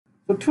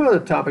So two other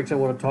topics I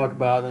want to talk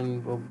about,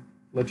 and we'll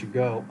let you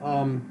go.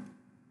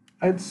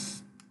 I'd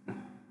s-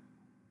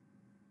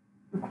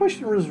 the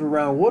question was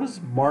around what is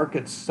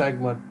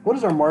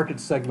our market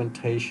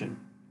segmentation?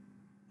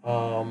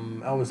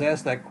 I was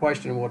asked that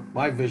question, what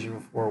my vision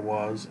before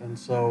was, and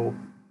so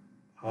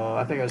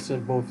I think I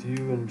sent both you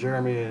and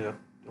Jeremy a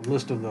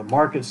list of the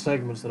market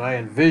segments that I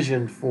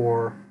envisioned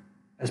for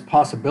as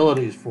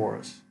possibilities for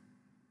us,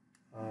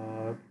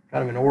 kind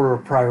of in order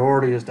of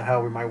priority as to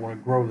how we might want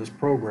to grow this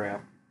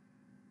program.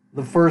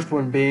 The first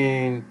one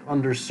being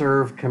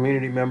underserved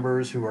community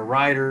members who are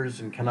riders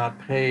and cannot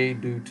pay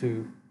due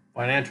to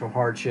financial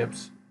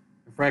hardships,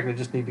 and frankly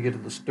just need to get to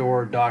the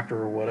store,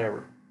 doctor, or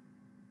whatever.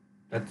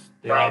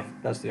 Right.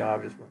 That's the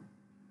obvious one.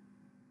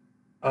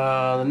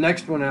 The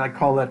next one, and I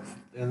call that,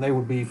 and they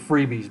would be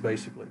freebies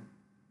basically.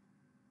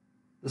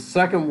 The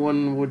second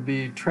one would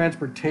be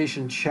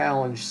transportation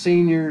challenge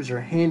seniors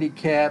or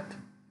handicapped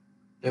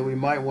that we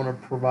might want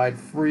to provide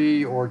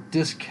free or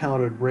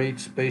discounted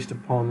rates based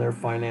upon their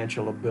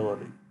financial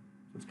ability.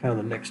 So it's kind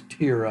of the next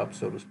tier up,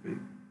 so to speak. Mhm.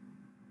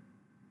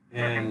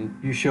 And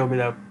you showed me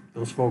that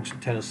those folks in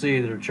Tennessee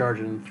that are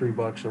charging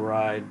 $3 a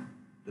ride,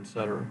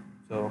 etc.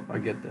 So I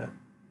get that.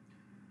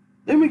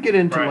 Then we get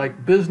into Right.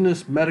 like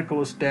business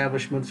medical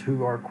establishments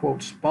who are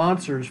quote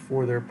sponsors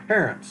for their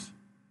parents,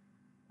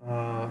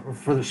 or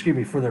for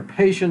their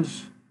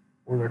patients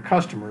or their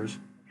customers,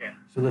 Okay.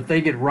 so that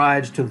they get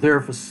rides to their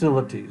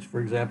facilities. For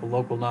example,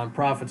 local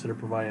nonprofits that are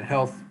providing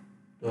health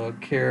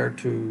care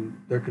to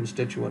their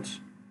constituents,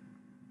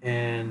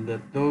 and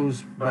that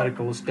those Right.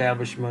 medical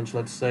establishments,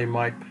 let's say,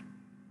 might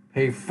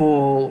pay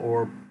full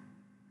or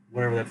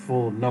whatever that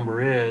full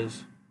number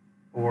is,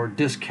 or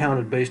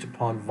discounted based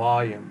upon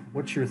volume.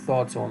 What's your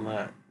thoughts on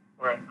that?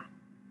 Right.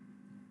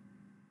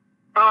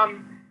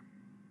 Um,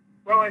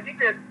 well, I think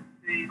that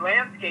the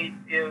landscape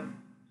is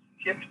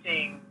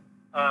shifting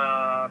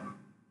a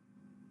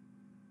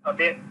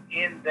bit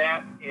in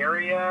that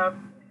area,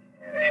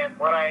 and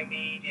what I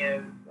mean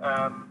is,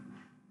 uh,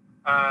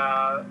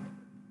 I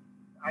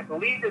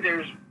believe that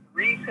there's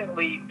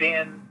recently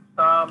been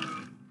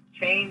some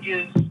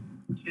changes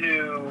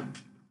to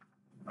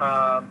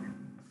um,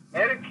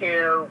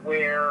 Medicare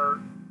where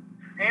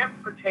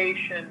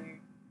transportation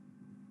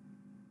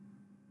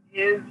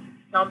is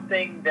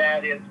something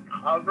that is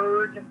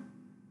covered.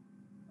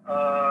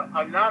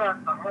 I'm not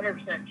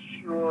 100%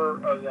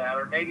 sure of that,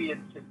 or maybe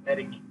it's just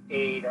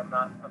Medicaid. I'm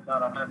not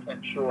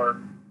 100% sure,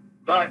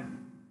 but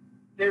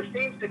there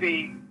seems to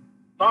be.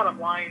 Bottom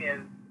line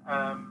is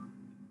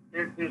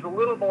there's a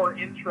little more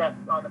interest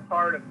on the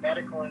part of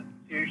medical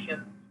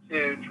institutions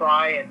to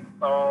try and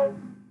solve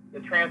the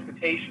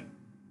transportation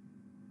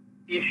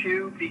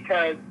issue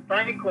because,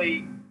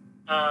 frankly,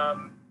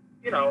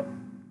 you know,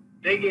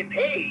 they get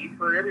paid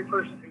for every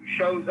person who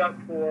shows up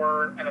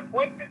for an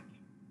appointment.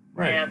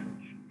 Right. And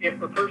if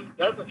the person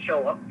doesn't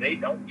show up, they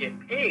don't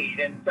get paid.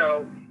 And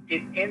so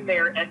it's in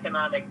their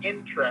economic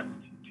interest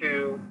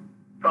to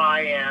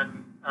try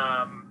and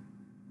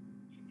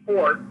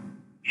support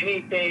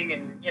anything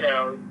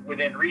and,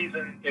 within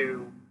reason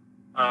to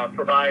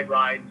provide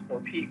rides for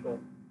people.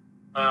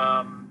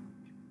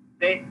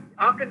 They,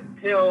 up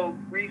until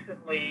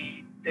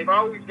recently, they've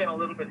always been a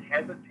little bit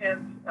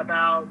hesitant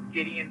about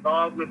getting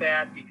involved with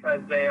that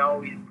because they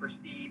always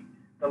perceive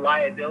the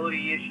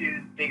liability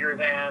issues bigger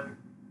than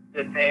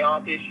the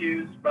payoff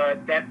issues.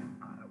 But that,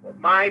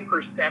 my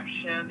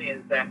perception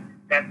is that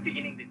that's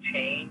beginning to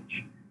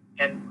change,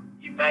 and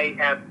you may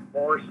have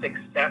more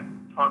success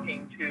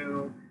talking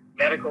to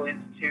medical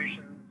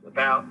institutions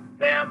about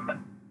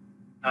them,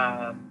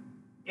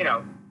 you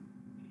know,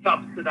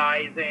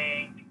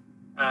 subsidizing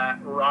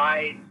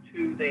rides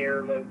to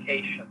their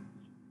locations.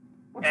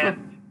 What's the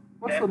And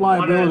what's the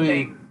one of the liability?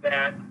 things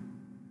that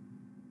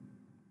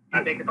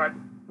I think about.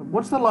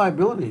 What's the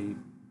liability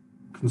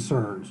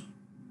concerns?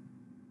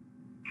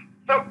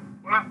 So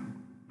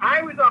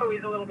I was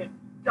always a little bit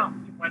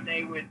stumped when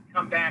they would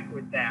come back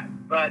with that,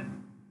 but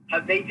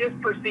they just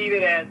perceive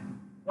it as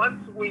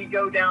once we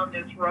go down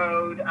this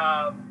road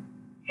of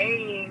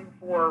paying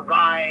for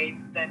rides,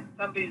 then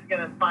somebody's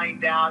going to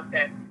find out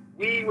that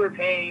we were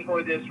paying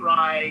for this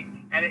ride,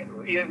 and it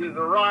was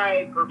a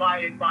ride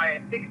provided by a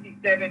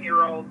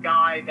 67-year-old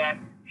guy that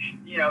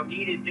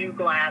needed new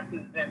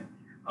glasses, and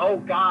oh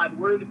God,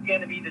 we're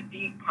going to be the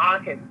deep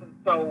pockets, and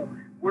so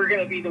we're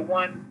going to be the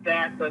ones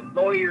that the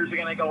lawyers are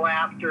going to go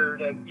after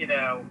to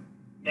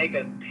make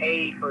us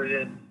pay for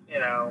this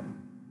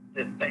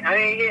this thing. I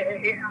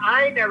mean,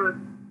 I never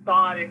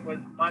thought it was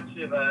much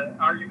of an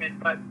argument,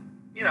 but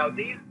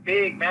these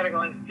big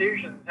medical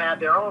institutions have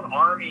their own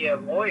army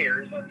of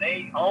lawyers,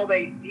 and all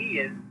they see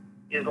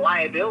is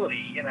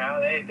liability.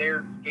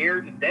 They're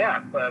scared to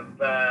death of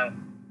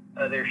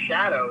their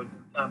shadows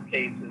in some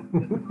cases.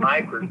 My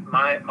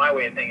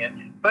way of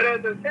thinking. But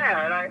as I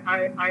said,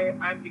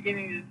 I'm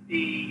beginning to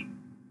see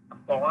a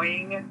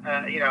thawing.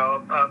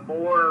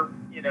 More.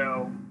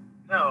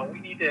 No, we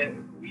need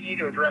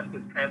to address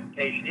this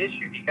transportation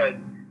issue because,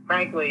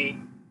 frankly,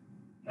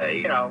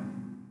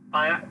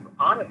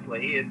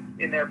 honestly, it's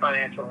in their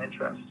financial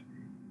interest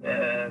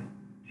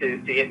to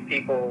get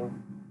people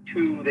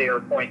to their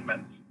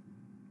appointments.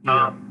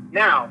 Yeah.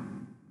 Now,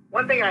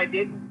 one thing I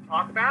didn't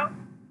talk about,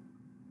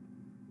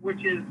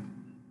 which is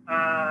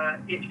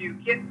if you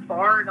get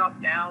far enough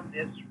down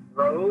this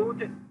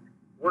road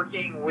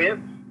working with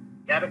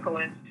medical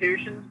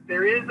institutions,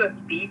 there is a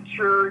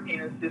feature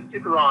in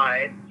assisted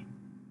rides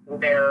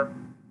where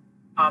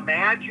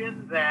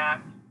imagine that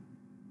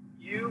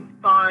you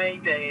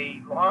find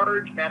a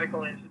large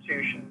medical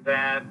institution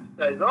that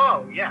says,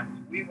 oh, yes,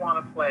 we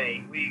want to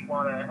play. We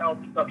want to help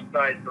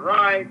subsidize the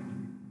ride.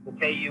 We'll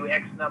pay you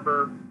X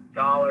number of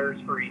dollars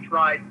for each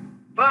ride.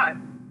 But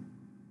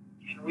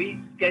can we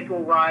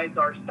schedule rides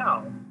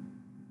ourselves?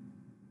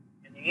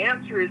 And the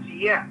answer is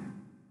yes.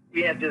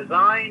 We have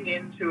designed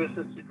into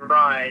assisted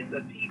rides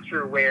a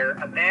feature where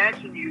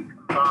imagine you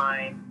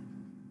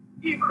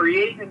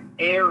create an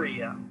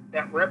area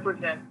that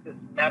represents this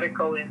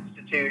medical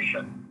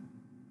institution,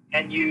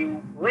 and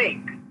you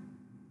link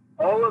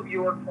all of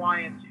your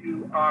clients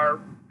who are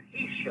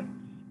patients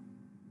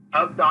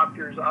of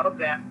doctors of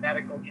that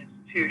medical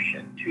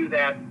institution to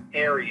that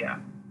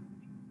area.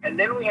 And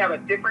then we have a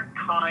different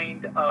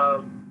kind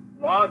of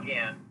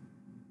login,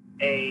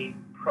 a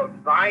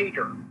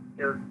provider.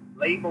 They're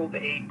labeled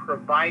a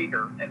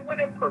provider. And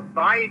when a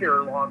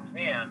provider logs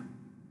in,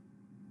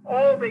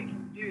 all they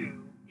can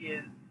do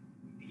is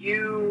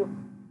view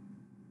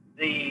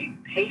the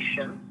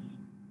patients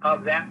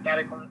of that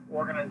medical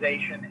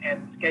organization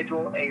and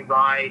schedule a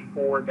ride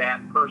for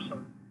that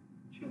person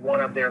to one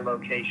of their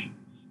locations.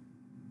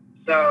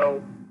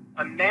 So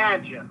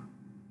imagine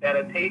that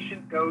a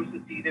patient goes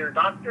to see their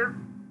doctor.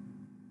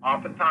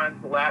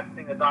 Oftentimes the last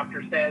thing the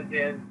doctor says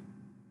is,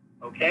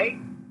 okay,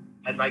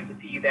 I'd like to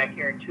see you back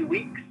here in 2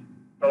 weeks.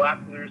 Go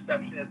out to the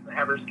receptionist and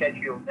have her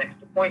schedule the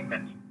next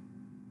appointment.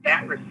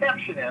 That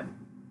receptionist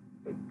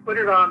would put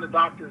it on the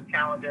doctor's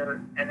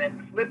calendar and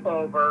then flip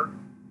over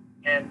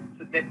and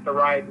submit the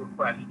ride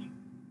request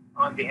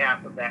on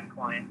behalf of that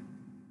client.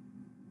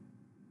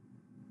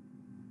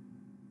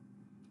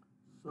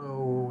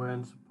 So,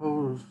 and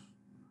suppose,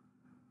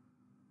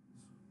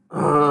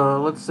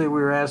 let's say we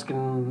were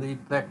asking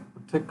that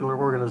particular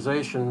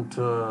organization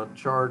to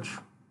charge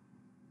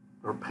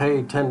or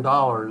pay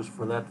 $10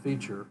 for that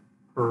feature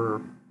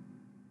per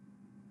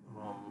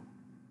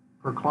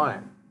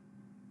client.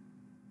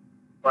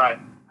 Right.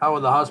 How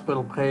would the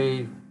hospital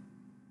pay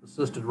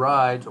assisted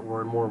rides,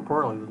 or more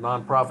importantly, the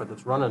nonprofit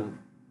that's running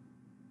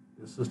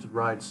the assisted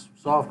rides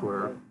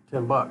software,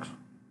 $10?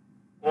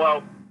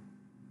 Well,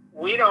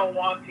 we don't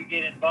want to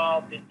get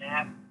involved in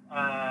that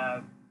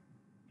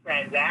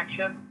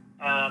transaction.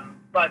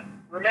 But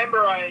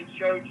remember I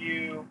showed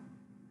you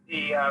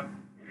the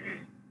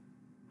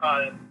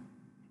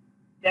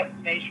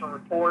destination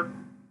report.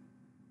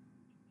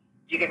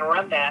 You can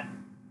run that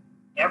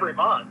every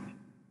month,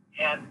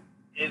 and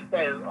it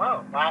says,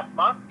 oh, last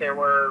month there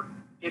were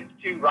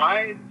 52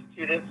 rides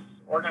to this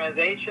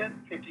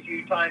organization,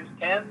 52 times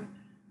 10,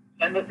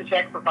 send us a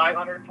check for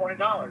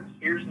 $520.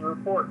 Here's the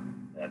report.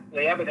 That's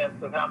the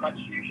evidence of how much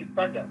you should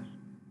send us.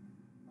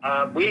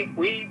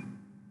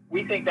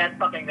 We think that's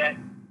something that,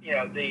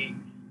 the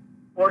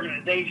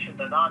organization,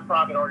 the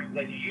nonprofit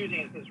organization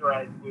using assisted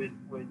rides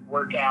would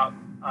work out.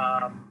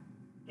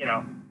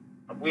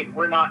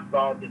 We're not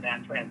involved in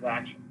that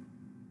transaction.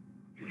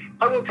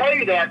 I will tell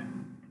you that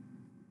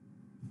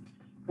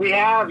we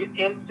have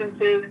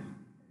instances,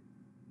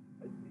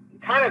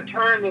 kind of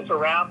turn this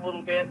around a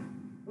little bit.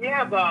 We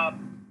have a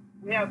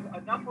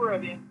number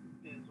of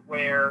instances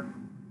where,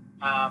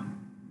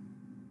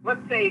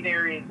 let's say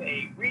there is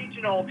a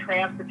regional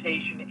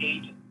transportation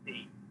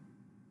agency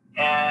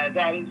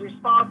that is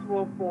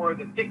responsible for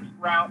the fixed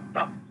route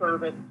bus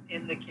service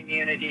in the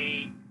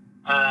community,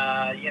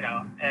 but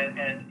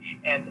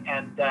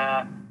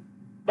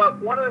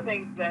one of the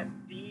things that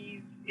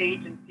these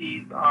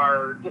agencies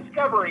are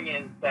discovering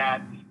is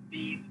that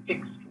these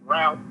fixed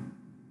route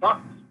bus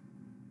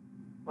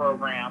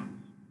programs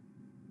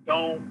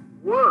don't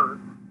work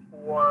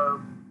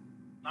for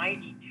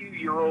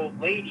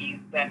 92-year-old ladies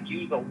that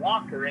use a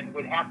walker and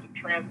would have to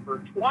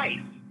transfer twice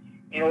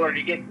in order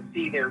to get to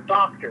see their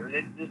doctor.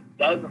 It just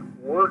doesn't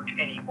work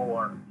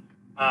anymore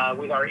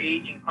with our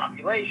aging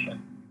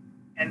population.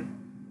 And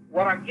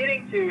what I'm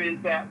getting to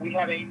is that we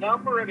have a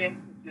number of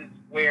instances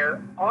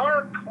where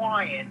our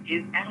client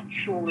is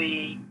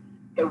actually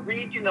the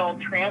regional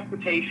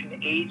transportation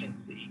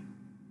agency.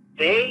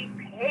 They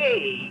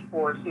pay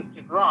for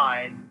assisted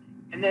rides,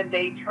 and then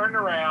they turn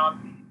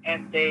around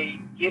and they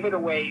give it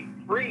away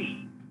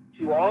free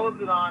to all of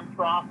the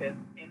nonprofits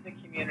in the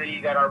community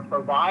that are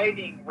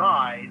providing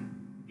rides,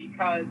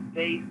 because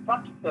they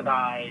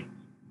subsidize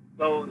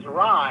those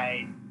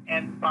rides.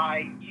 And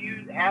by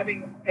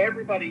having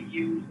everybody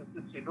use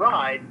assisted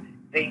rides,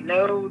 they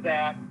know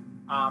that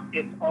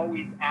it's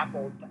always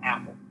apples to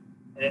apples.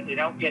 And they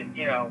don't get,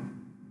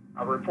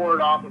 a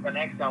report off of an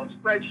Excel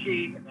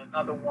spreadsheet and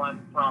another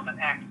one from an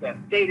Access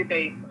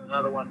database and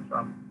another one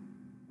from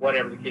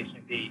whatever the case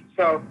may be.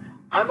 So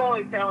I'm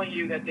only telling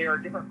you that there are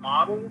different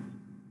models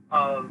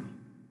of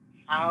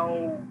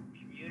how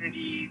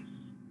communities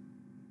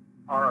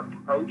are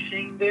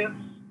approaching this,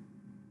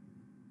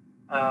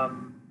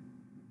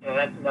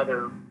 that's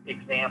another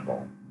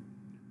example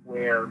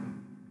where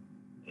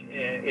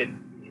it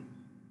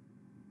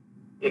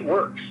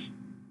works.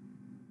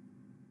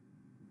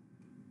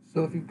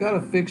 So if you've got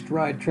a fixed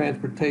ride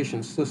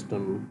transportation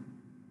system,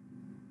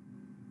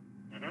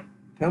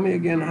 tell me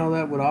again how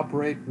that would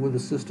operate with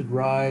assisted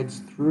rides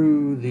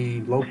through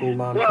the local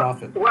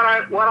nonprofit.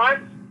 Well,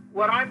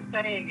 what I'm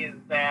saying is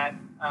that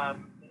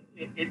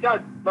it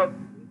does, but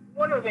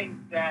one of the things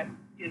that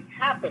is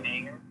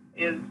happening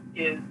is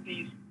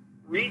these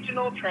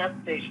regional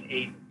transportation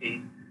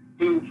agencies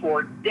who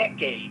for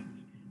decades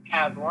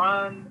have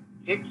run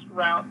fixed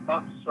route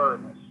bus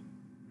service.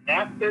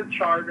 That's their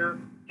charter.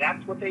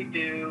 That's what they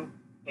do.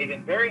 They've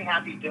been very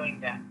happy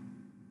doing that.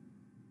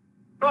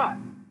 But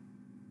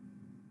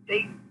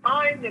they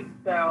find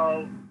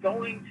themselves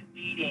going to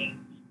meetings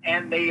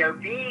and they are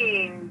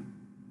being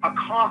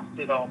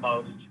accosted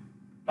almost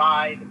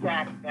by the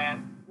fact that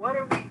what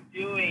are we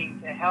doing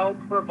to help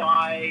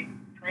provide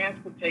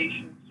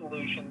transportation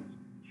solutions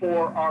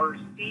for our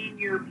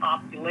senior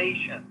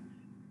population?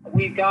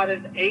 We've got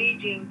an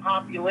aging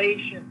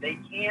population. They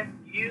can't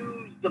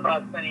use the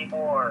bus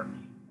anymore.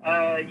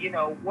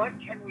 What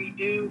can we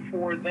do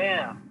for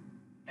them?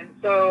 And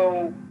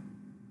so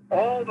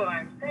all that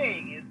I'm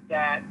saying is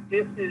that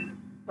this is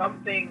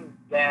something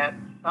that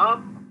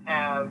some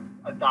have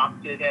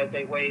adopted as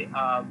a way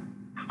of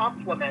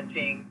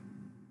complementing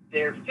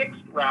their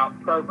fixed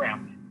route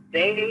program.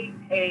 They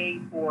pay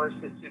for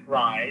assisted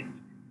rides.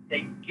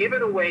 They give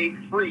it away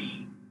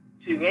free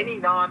to any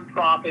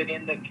nonprofit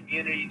in the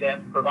community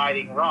that's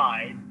providing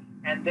rides.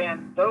 And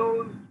then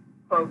those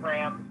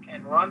programs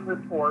can run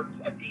reports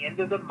at the end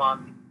of the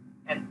month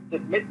and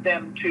submit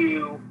them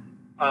to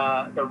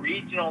the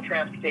regional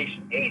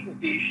transportation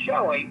agencies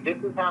showing this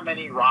is how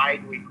many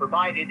rides we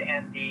provided,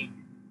 and the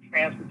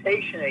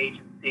transportation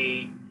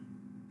agency,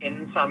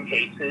 in some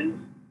cases,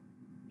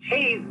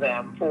 pays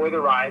them for the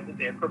rides that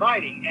they're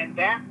providing. And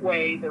that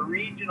way, the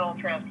regional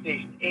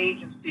transportation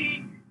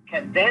agency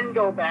can then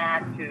go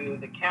back to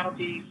the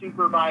county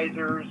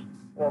supervisors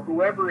or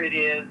whoever it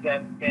is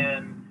that's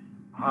been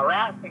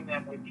harassing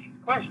them with these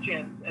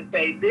questions and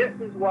say, this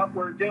is what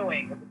we're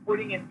doing. We're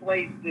putting in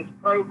place this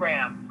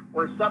program.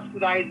 We're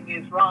subsidizing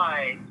these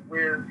rides.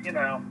 We're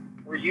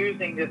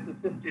using this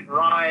assisted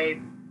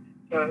ride.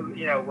 So,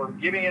 we're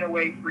giving it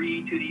away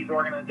free to these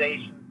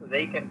organizations so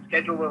they can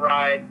schedule the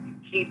ride,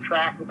 keep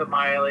track of the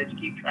mileage,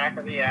 keep track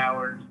of the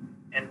hours,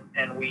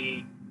 and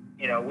we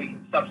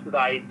can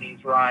subsidize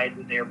these rides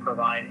that they're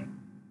providing.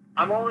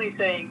 I'm only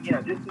saying,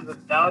 this is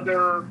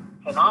another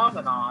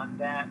phenomenon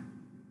that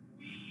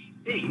we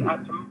see.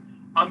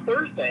 On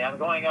Thursday, I'm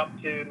going up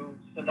to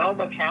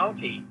Sonoma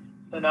County.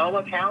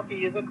 Sonoma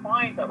County is a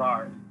client of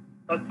ours.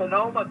 But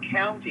Sonoma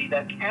County,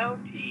 the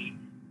county,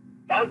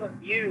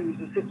 doesn't use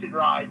assisted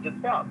rides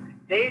itself.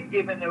 They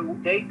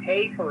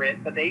pay for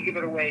it, but they give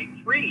it away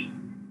free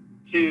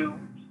to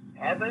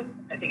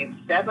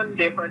seven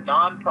different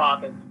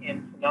nonprofits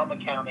in Sonoma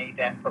County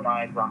that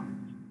provide rides.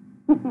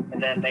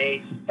 And then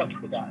they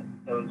subsidize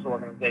those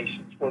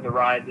organizations for the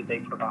rides that they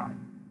provide.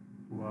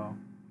 Wow.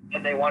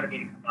 And they wanted me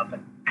to come up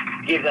and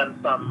give them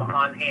some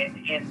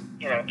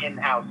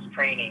in-house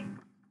training.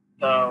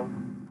 So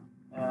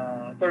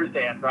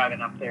Thursday I'm driving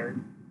up there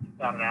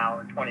about an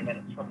hour and 20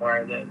 minutes from where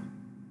I live.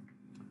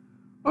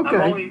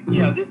 Okay.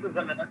 This is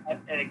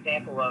an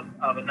example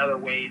of another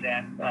way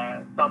that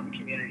some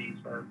communities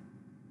are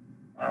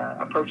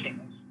approaching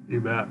this. You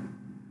bet.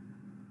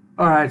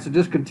 All right, so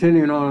just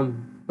continuing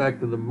on back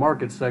to the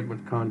market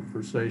segment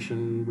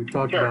conversation, we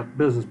talked about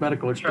business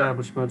medical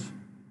establishments. Sure.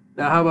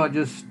 Now, how about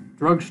just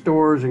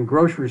drugstores and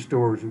grocery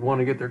stores who want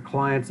to get their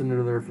clients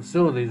into their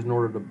facilities in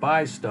order to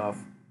buy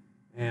stuff,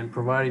 and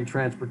providing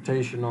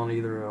transportation on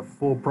either a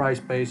full price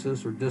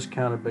basis or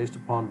discounted based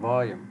upon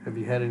volume? Have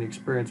you had any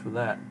experience with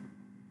that?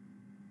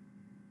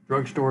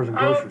 Drugstores and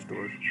grocery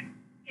stores.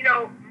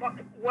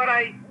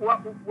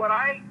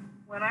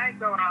 When I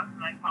go out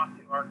and I talk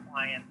to our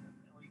clients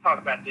and we talk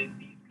about these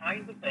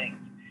kinds of things,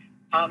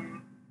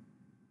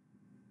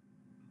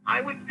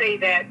 I would say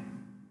that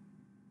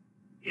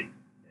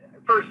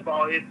first of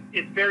all,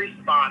 it's very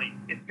spotty.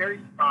 It's very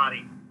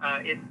spotty.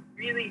 It's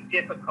really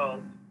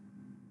difficult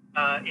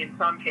in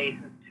some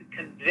cases to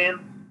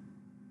convince,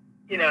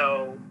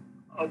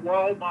 a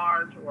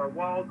Walmart or a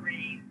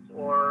Walgreens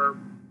or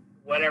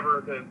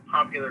whatever the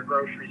popular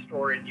grocery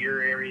store in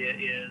your area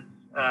is,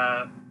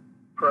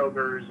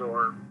 Kroger's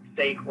or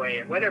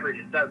Safeway, whatever it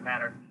is, doesn't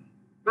matter.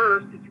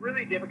 First, it's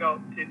really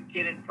difficult to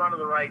get in front of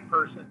the right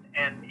person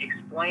and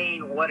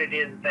explain what it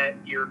is that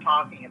you're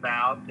talking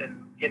about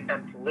and get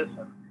them to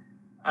listen.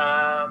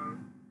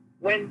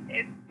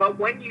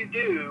 When you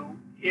do,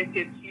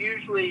 it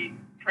usually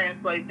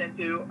translates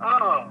into,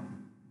 oh,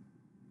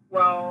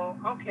 well,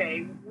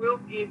 okay, we'll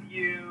give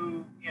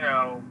you,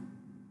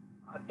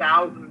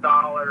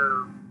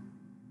 $1,000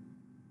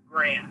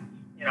 grant.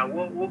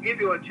 We'll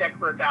give you a check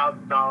for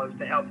 $1,000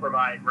 to help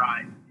provide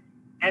rides.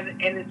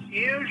 And it's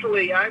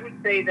usually, I would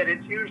say that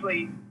it's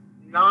usually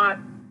not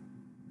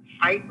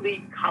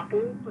tightly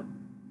coupled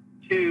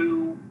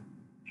to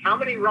how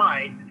many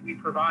rides we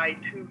provide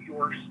to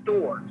your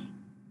stores.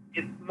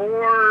 It's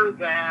more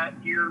that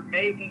you're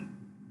making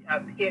a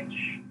pitch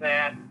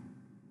that,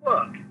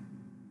 look,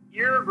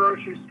 you're a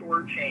grocery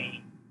store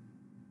chain.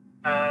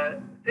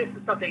 This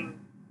is something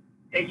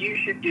that you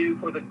should do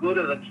for the good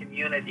of the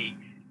community.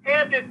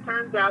 And it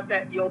turns out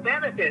that you'll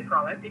benefit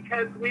from it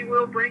because we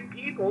will bring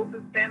people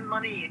to spend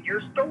money in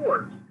your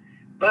stores.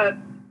 But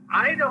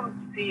I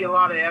don't see a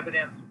lot of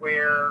evidence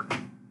where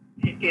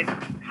it's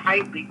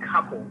tightly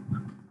coupled,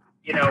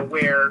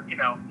 where,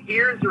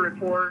 here's a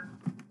report,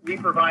 we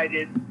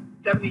provided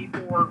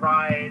 74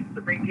 rides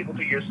to bring people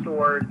to your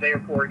stores,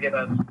 therefore give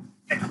us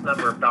X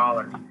number of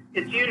dollars.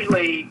 It's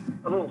usually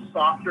a little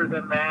softer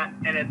than that,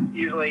 and it's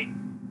usually,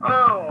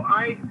 oh,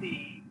 I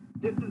see,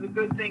 this is a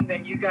good thing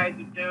that you guys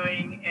are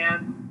doing,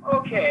 and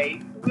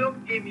okay, we'll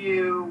give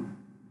you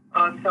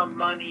some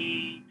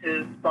money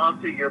to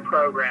sponsor your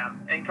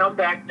program, and come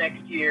back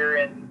next year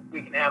and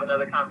we can have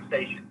another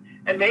conversation.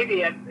 And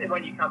maybe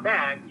when you come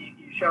back, you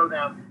show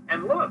them,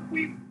 and look,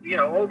 we,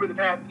 over the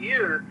past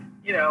year,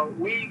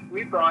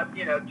 we brought,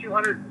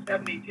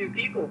 272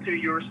 people to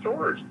your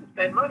stores to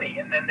spend money.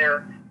 And then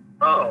they're,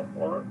 oh,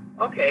 well,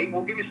 okay,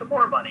 we'll give you some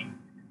more money.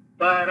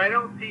 But I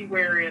don't see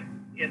where it's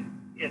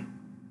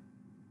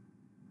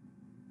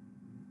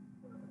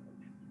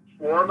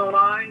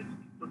formalized,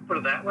 let's put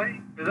it that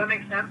way. Does that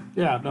make sense?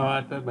 Yeah, no,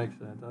 that makes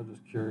sense. I was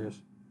just curious.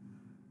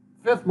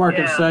 Fifth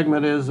market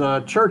segment is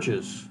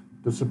churches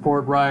to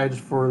support rides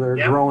for their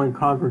growing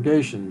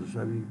congregations.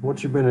 I mean,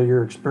 what's been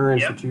your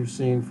experience that you've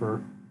seen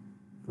for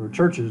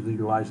churches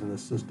utilizing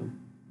this system?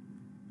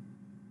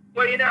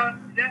 Well,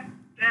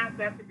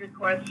 that's a good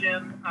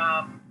question.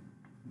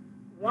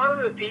 One of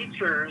the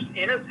features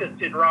in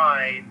assisted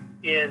rides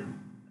is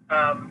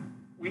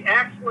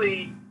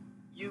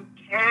you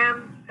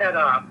can set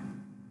up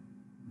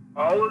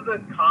all of the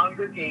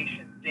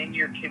congregations in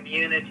your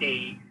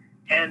community,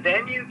 and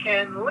then you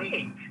can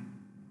link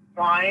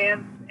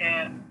clients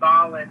and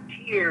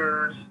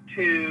volunteers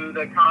to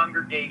the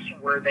congregation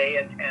where they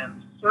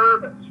attend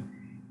service.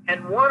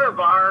 And one of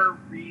our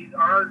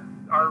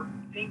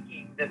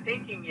thinking, the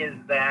thinking is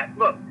that,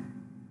 look,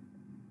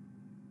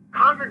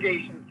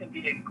 congregations can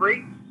be a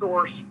great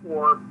source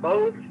for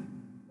both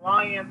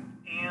clients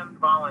and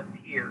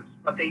volunteers,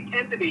 but they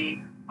tend to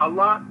be a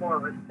lot more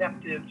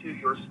receptive to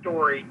your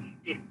story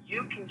if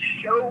you can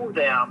show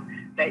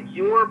them that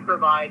you're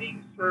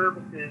providing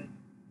services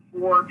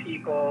for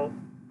people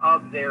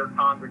of their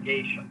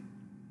congregation.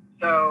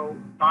 So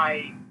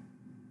by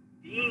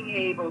being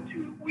able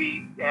to,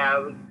 we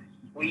have a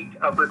suite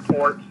of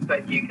reports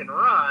that you can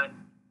run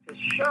to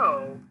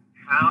show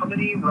how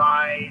many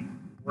rides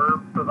were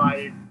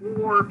provided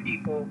for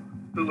people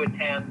who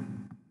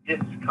attend this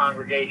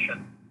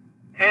congregation.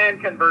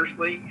 And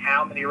conversely,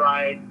 how many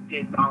rides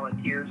did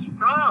volunteers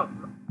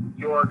from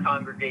your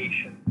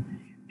congregation?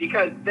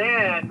 Because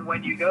then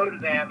when you go to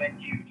them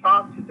and you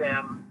talk to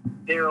them,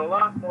 they're a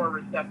lot more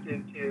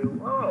receptive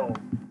to, oh,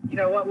 you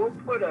know what, we'll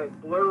put a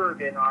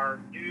blurb in our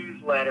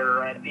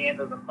newsletter at the end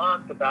of the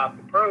month about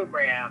the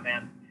program,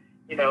 and,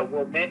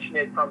 we'll mention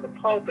it from the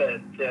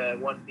pulpit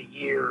once a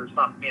year or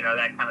something,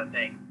 that kind of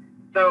thing.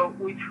 So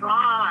we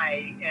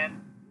try, and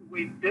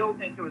we've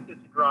built into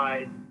Assisted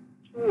Rides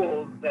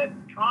tools that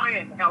try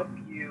and help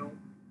you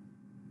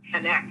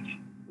connect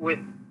with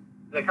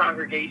the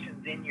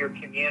congregations in your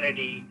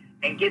community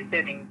and get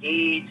them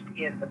engaged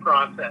in the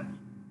process.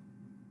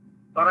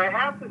 But I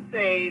have to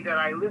say that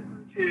I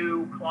listen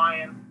to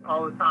clients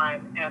all the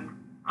time, and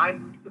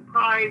I'm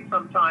surprised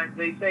sometimes.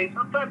 They say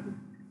sometimes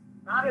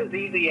it's not as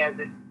easy as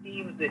it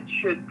seems it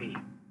should be.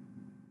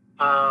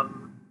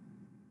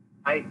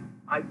 I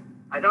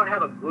don't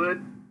have a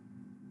good.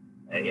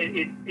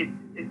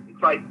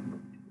 It's like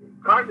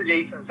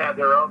congregations have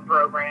their own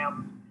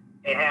programs.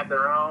 They have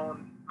their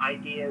own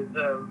ideas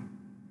of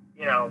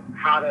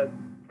how to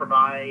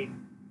provide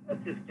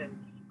assistance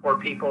for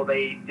people.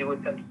 They do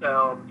it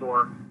themselves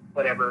or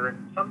whatever.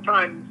 And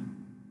sometimes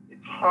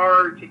it's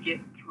hard to get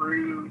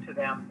through to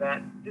them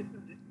that this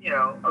is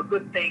a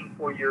good thing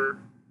for your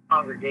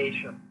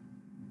congregation.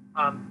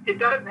 It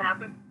does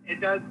happen.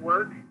 It does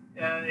work.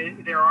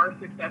 There are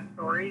success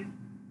stories.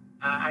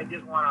 I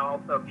just want to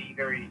also be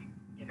very,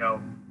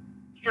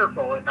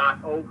 careful and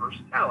not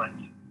oversell it.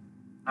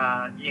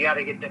 You got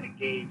to get them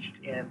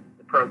engaged in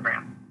the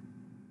program.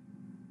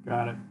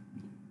 Got it.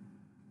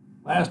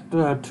 Last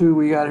two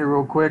we got here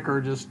real quick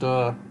are just,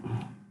 that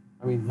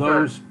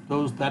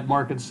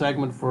market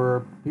segment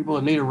for people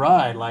that need a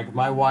ride. Like if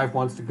my wife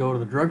wants to go to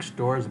the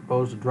drugstore as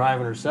opposed to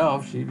driving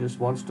herself, she just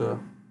wants to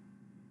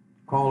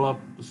call up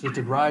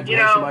Assisted Rides and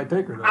have somebody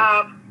take her there.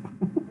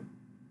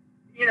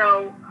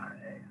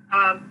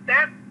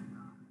 That's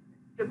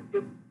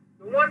the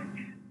one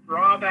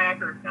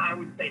drawback, or I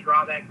wouldn't say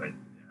drawback, but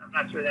I'm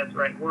not sure that's the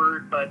right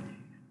word, but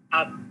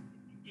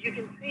you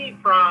can see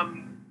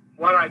from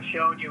what I've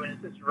shown you in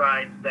Assisted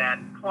Rides that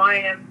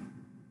clients,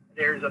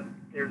 there's a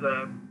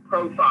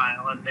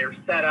profile and they're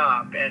set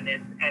up, and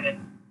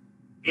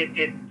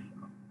it's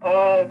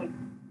all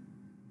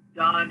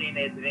done in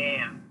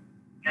advance.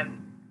 And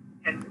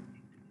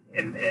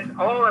and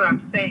all that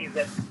I'm saying is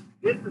that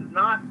this is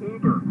not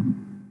Uber,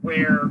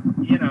 where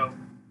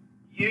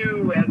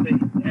you as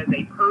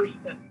a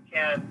person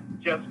can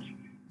just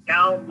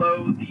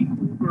download the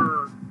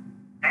Uber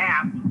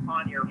app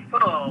on your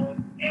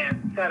phone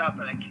and set up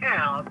an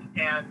account,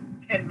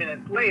 and 10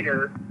 minutes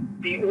later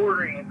be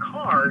ordering a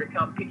car to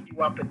come pick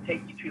you up and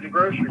take you to the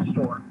grocery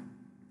store.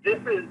 This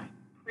is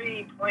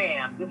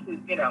pre-planned. This is,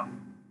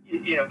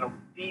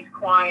 these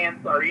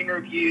clients are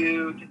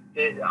interviewed.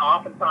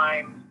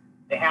 Oftentimes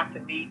they have to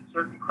meet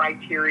certain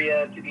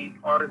criteria to be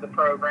part of the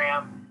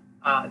program.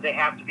 They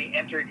have to be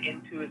entered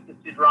into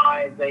assisted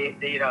rides.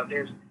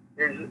 There's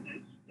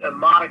a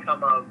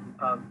modicum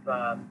of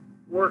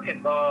work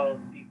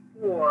involved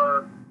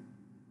before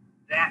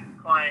that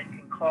client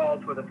can call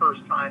for the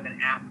first time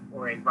and ask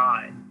for a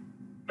ride.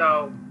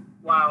 So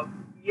while,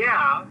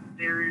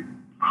 there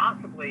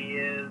possibly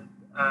is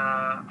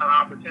an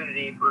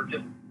opportunity for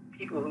just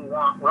people who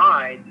want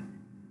rides,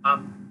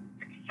 I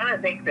kind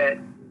of think that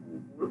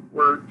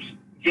we're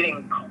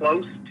getting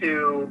close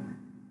to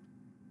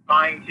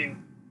trying to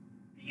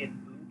be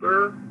an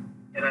Uber,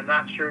 and I'm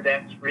not sure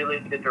that's really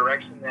the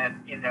direction that,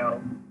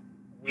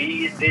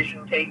 we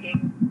envision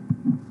taking.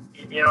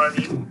 You know what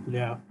I mean?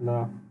 Yeah,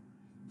 no.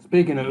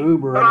 Speaking of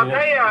Uber, but I'll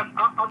tell you,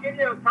 I'll give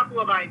you a couple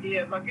of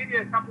ideas. I'll give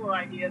you a couple of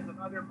ideas of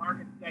other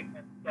market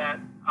segments that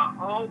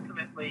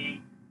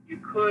ultimately you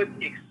could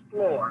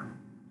explore.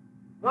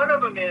 One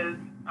of them is,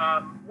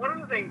 one of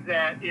the things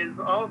that is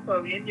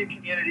also in your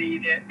community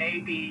that may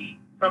be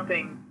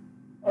something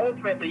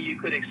ultimately you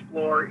could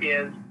explore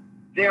is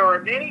there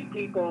are many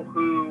people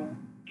who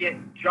get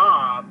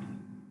jobs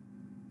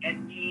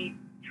and need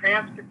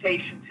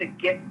transportation to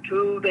get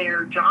to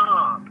their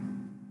job.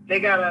 They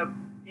got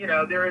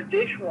they're a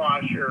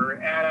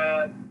dishwasher at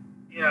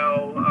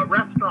a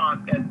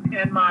restaurant that's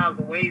 10 miles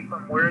away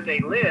from where they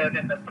live,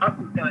 and the bus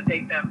is going to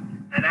take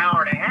them an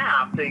hour and a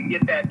half to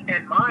get that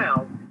 10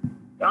 miles.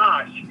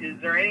 Gosh, is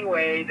there any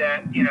way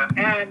that,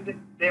 and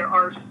there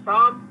are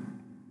some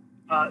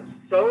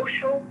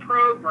social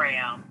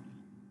programs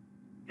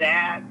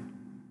that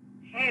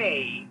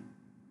pay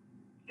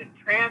to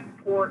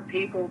transport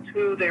people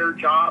to their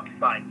job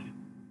site.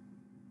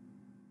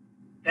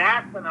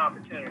 That's an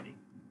opportunity.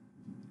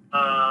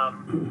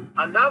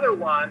 Another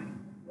one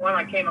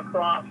I came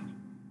across,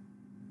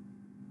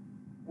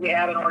 we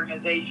had an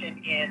organization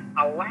in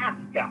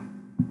Alaska.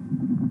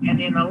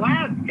 And in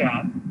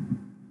Alaska,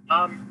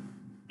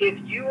 if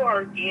you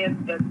are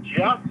in the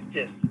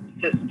justice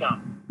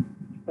system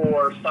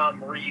for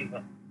some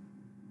reason,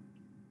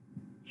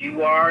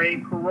 you are a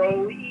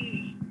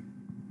parolee,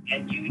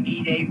 and you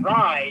need a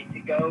ride to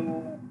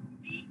go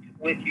meet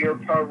with your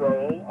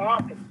parole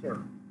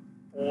officer,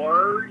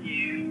 or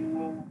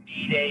you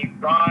need a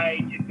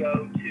ride to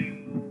go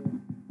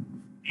to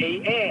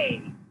AA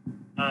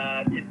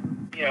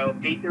to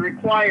meet the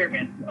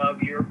requirements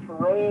of your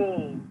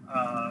parole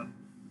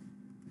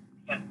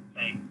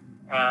sentencing.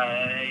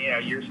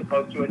 You're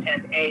supposed to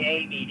attend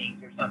AA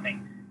meetings or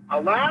something.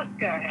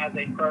 Alaska has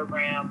a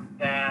program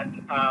that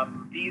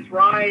these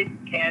rides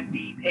can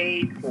be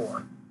paid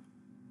for.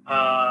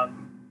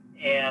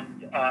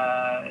 And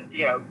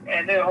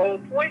the whole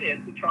point is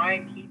to try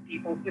and keep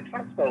people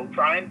successful,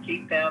 try and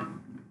keep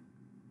them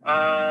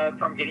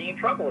from getting in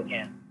trouble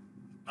again.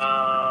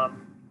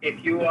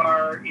 If you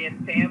are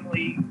in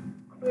family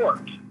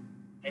court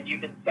and you've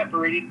been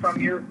separated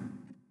from your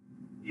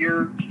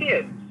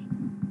kids,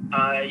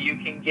 you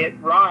can get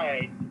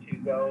rides to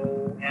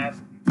go have,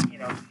 be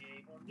able to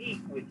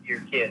meet with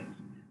your kids,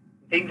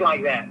 things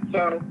like that.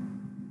 So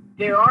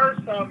there are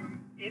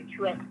some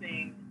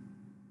interesting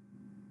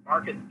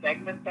market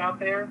segments out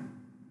there.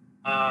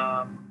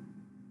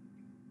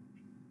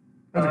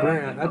 That's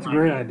great. That's a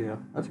great idea.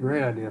 That's a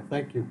great idea.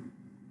 Thank you.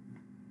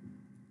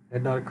 It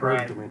had not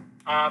occurred to me.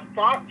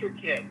 Foster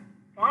kids.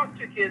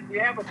 Foster kids, we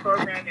have a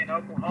program in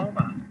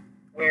Oklahoma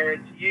where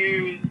it's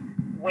used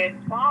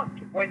when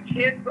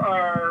kids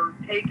are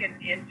taken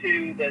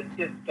into the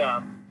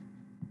system.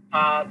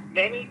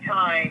 Many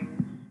times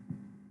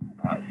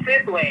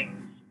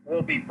siblings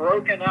will be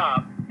broken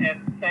up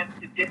and sent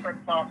to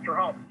different foster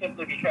homes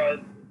simply because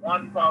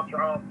one foster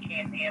home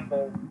can't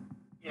handle,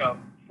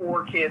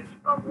 4 kids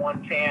from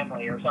one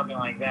family or something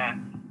like that.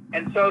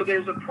 And so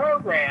there's a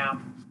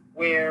program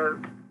where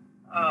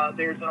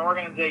there's an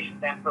organization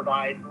that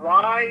provides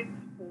rides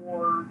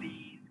for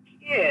these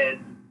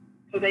kids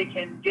so they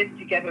can get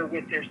together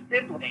with their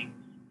siblings.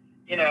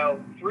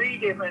 3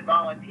 different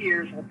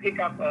volunteers will pick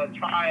up a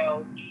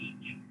child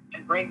each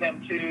and bring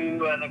them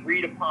to an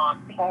agreed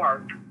upon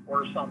park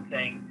or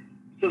something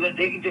so that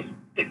they can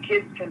the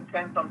kids can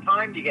spend some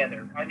time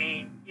together. I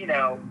mean,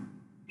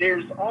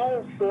 there's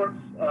all sorts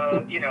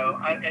of,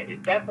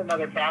 that's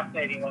another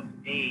fascinating one to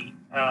me.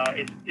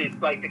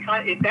 It's like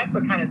that's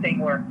the kind of thing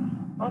where,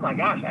 oh my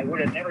gosh, I would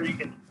have never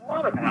even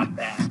thought about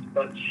that.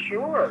 But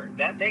sure,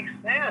 that makes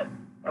sense.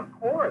 Of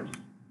course,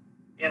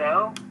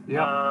 Yeah.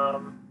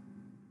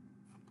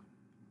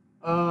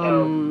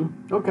 So,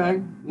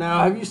 Okay.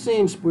 Now, have you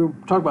seen? We were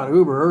talking about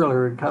Uber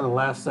earlier, and kind of the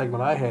last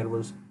segment I had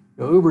was,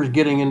 Uber's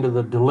getting into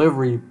the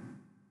delivery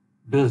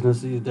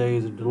business these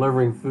days of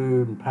delivering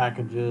food and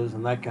packages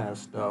and that kind of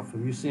stuff.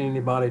 Have you seen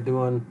anybody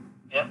doing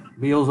yeah.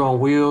 Meals on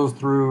Wheels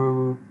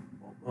through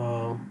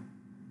uh,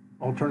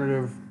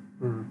 alternative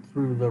or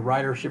through the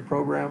ridership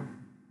program?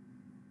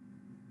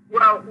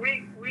 Well,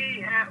 we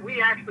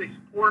actually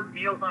support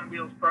Meals on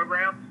Wheels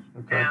programs,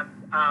 Okay. and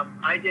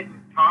I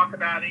didn't talk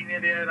about any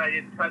of it. I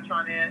didn't touch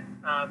on it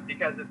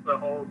because it's a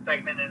whole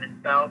segment in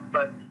itself.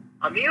 But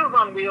a Meals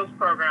on Wheels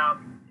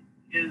program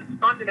is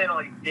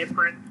fundamentally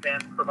different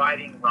than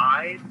providing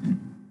rides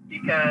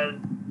because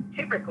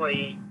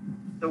typically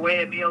the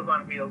way a Meals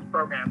on Wheels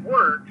program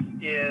works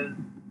is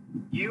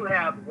you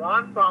have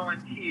one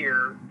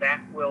volunteer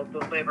that will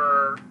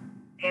deliver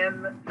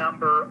n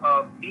number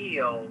of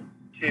meals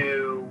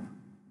to,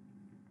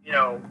 you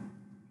know,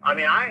 I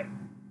mean,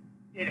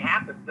 it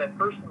happens that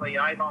personally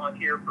I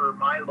volunteer for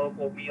my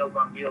local Meals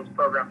on Wheels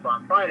programs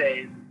on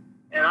Fridays,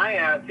 and I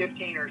have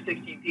 15 or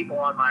 16 people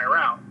on my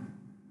route.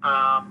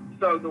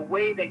 So the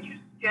way that you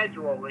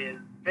schedule is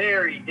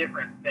very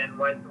different than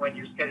when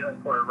you're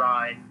scheduling for a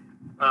ride.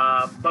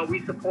 But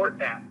we support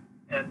that.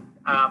 And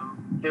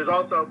there's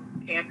also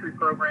pantry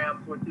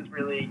programs, which is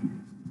really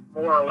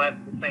more or less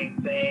the same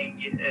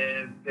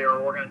thing. There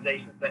are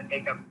organizations that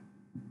make up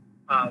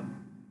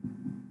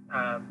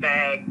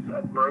bags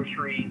of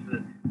groceries,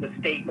 the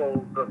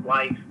staples of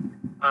life,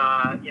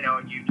 and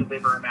you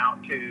deliver them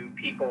out to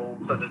people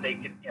so that they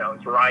can,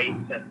 it's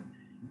rice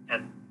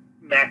and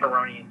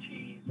macaroni and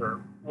cheese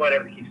or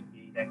whatever it used to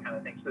be, that kind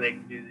of thing, so they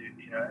can do,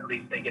 at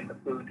least they get the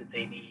food that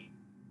they need.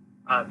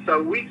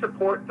 So we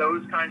support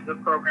those kinds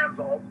of programs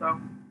also.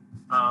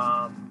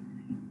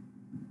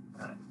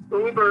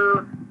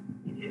 Uber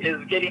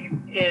is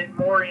getting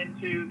more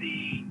into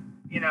the,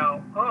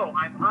 oh,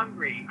 I'm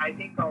hungry. I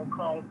think I'll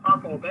call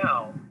Taco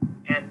Bell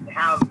and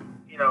have,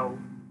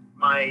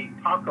 my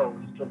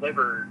tacos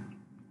delivered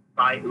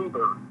by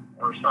Uber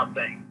or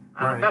something.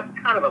 Right. That's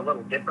kind of a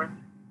little different.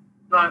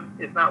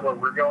 It's not where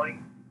we're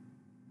going.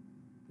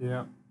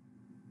 Yeah.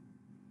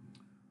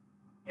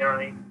 You know what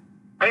I mean?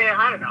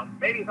 I don't know.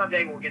 Maybe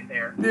someday we'll get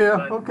there.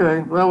 Yeah.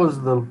 Okay. That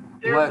was the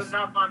there's last.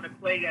 enough on the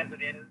plate as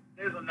it is.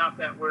 There's enough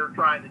that we're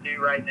trying to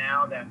do right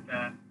now that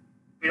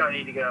we don't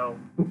need to go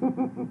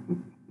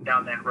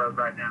down that road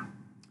right now.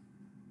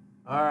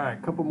 All right,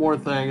 a couple more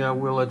things. I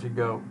will let you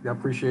go. I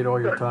appreciate all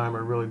your time. I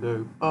really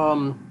do.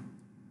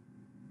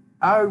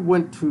 I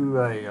went to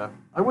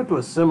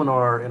a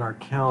seminar in our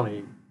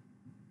county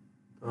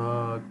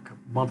a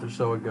month or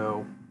so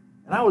ago,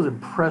 and I was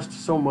impressed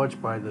so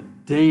much by the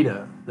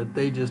data that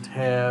they just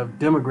have,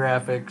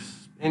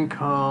 demographics,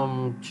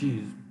 income,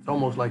 geez, it's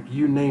almost like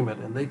you name it,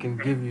 and they can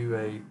give you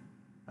a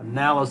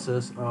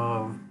analysis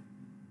of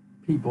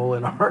people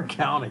in our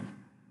county.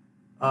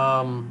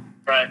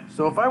 Right.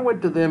 So if I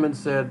went to them and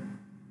said,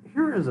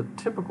 here is a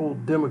typical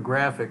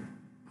demographic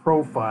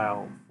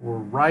profile for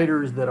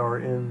riders that are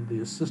in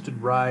the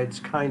assisted rides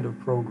kind of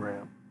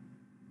program,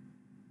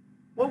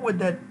 what would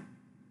that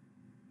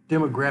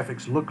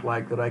demographics look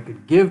like that I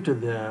could give to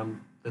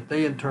them that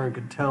they in turn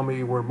could tell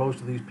me where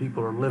most of these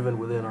people are living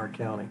within our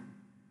county?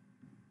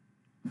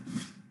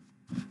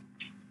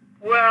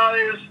 Well,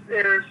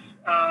 there's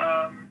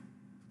a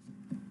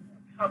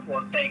couple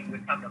of things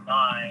that come to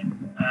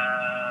mind.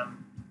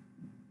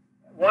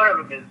 One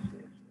of them is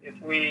if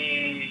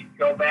we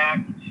go back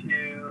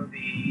to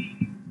the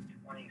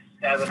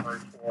 27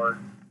 report.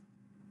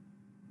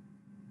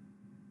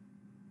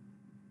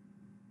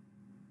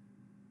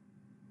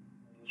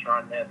 Let's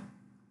run this.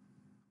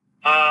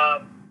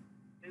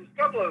 There's a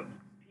couple of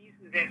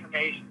pieces of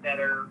information that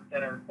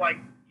are quite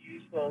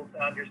useful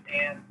to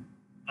understand.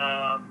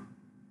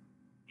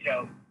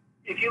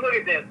 If you look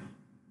at this,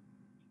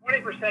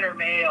 20% are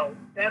male,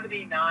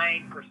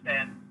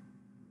 79%,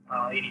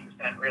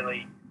 80%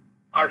 really,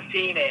 are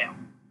female.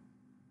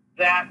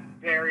 That's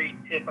very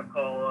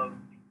typical of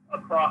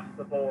across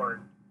the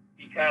board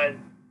because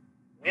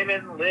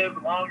women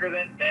live longer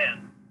than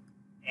men,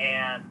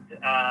 and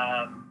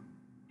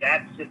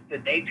that's just the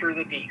nature of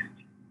the beast.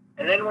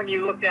 And then when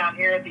you look down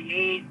here at the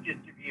age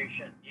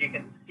distribution, you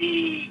can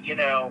see,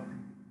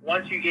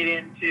 once you get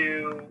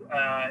into,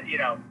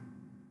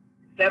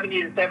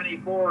 70 to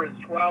 74 is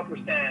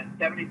 12%,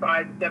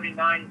 75 to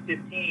 79 is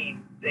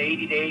 15,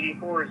 80 to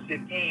 84 is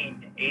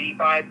 15,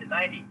 85 to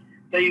 90.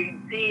 So you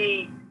can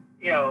see,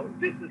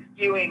 this is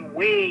skewing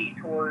way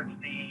towards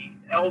the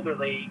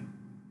elderly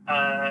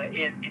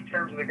in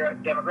terms of the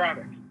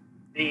demographics.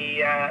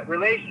 The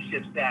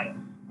relationship status,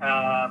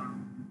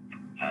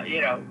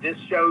 this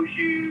shows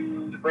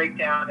you the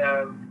breakdown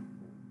of,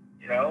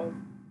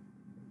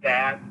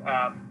 that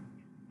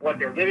what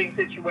their living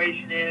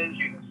situation is.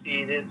 You can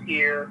see this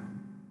here.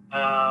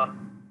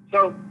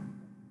 So,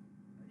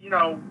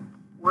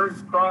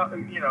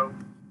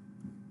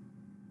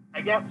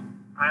 I guess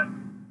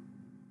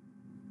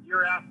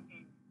you're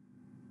asking,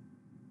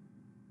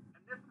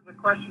 and this is a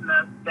question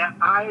that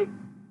I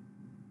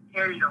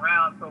carried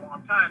around for a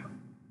long time.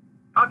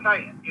 I'll tell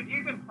you, if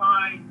you can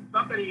find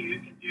somebody who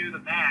can do the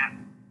math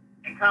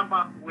and come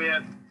up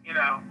with,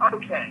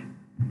 okay,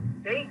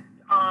 based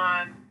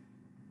on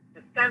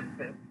the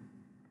census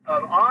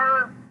of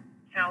our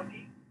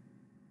county,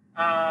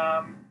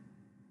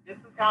 this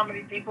is how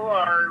many people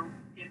are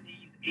in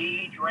these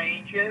age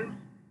ranges.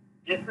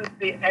 This is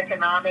the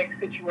economic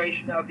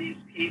situation of these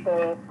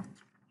people.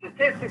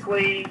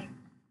 Statistically,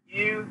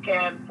 you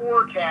can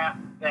forecast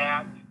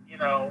that,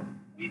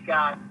 we've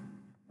got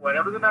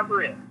whatever the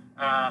number is.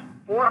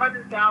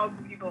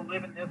 400,000 people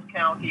live in this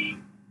county,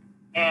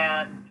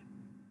 and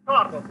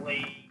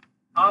probably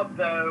of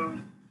those,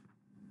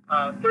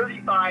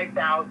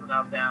 35,000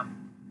 of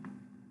them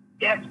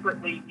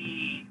desperately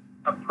need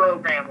a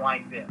program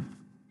like this,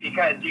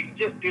 because you can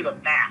just do the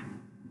math.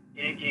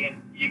 You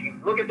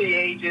can look at the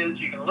ages,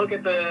 you can look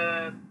at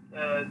the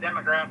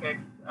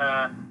demographics,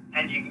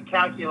 and you can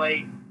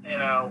calculate,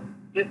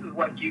 this is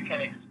what you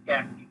can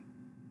expect.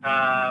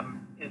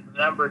 Is the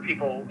number of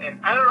people, and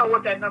I don't know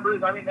what that number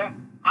is. I mean,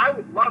 I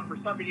would love for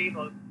somebody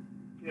to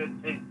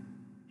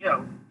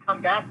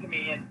come back to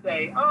me and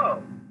say,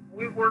 oh,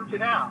 we've worked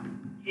it out.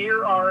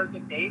 Here are the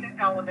data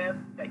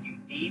elements that you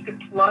need to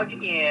plug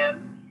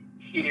in.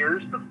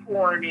 Here's the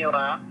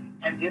formula,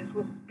 and this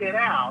will spit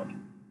out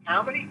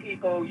how many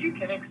people you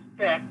can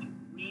expect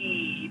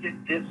need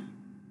this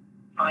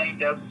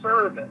kind of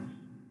service.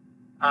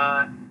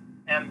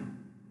 And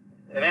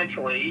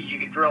eventually you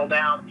could drill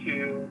down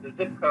to the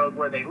zip code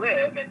where they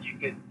live, and you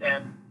could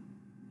then,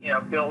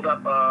 build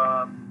up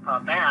a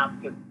map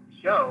to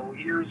show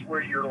here's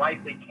where your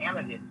likely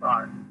candidates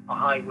are.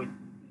 I would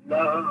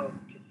love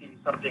to see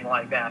something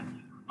like that.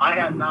 I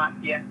have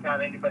not yet got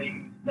anybody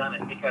who's done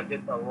it, because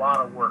it's a lot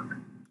of work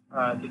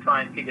to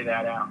try and figure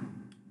that out.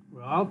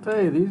 Well, I'll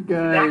tell you, these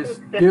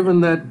guys,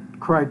 given that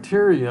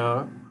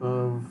criteria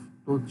of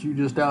what you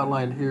just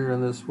outlined here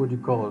in this, what do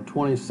you call it,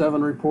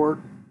 27 report?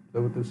 Is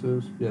that what this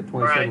is? Yeah,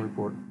 27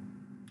 report.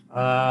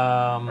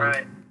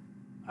 Right.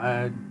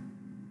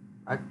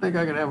 I think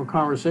I could have a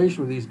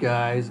conversation with these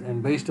guys,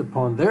 and based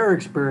upon their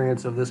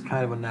experience of this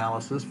kind of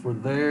analysis for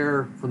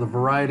the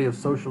variety of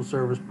social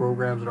service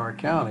programs in our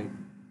county,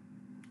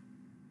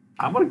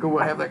 I'm going to go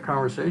have that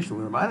conversation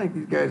with them. I think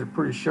these guys are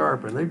pretty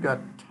sharp, and they've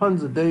got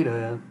tons of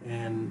data,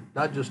 and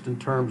not just in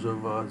terms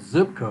of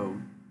zip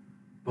code,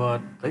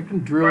 but they can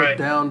drill it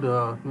down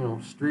to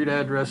street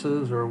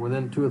addresses or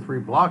within 2 or 3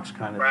 blocks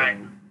kind of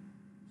thing.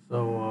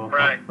 So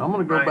I'm going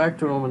to go back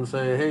to them and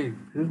say, hey,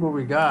 here's what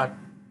we got.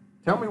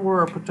 Tell me where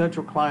our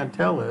potential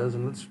clientele is,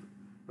 and let's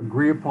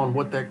agree upon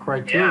what that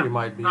criteria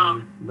might be.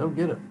 They'll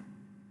get it.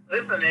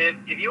 Listen,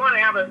 if you want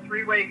to have a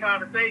 3-way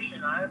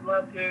conversation, I'd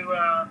love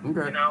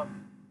to,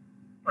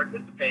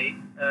 participate.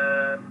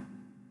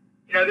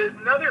 There's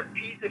another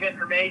piece of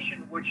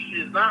information which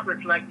is not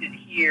reflected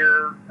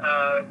here.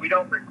 We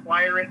don't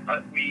require it,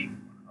 but we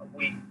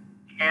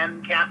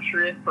can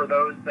capture it for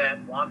those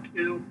that want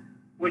to,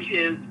 which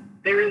is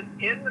there is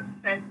in the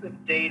census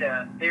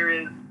data, there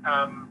is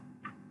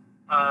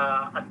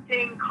a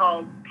thing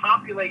called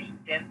population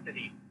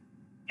density.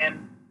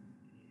 And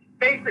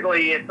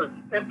basically it's a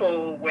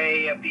simple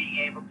way of being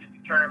able to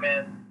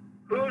determine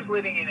who's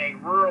living in a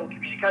rural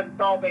community, because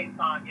it's all based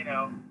on,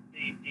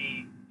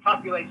 the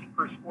population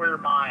per square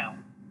mile.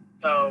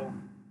 So,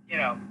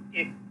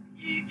 if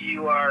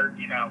you are,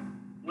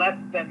 less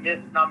than this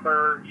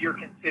number, you're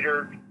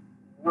considered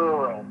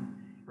rural.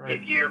 Right.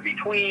 If you're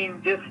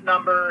between this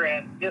number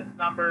and this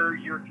number,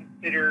 you're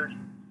considered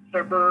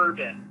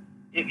suburban.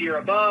 If you're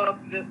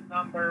above this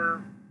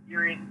number,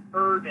 you're in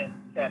urban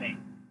setting.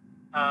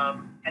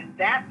 And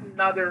that's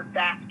another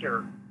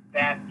factor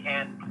that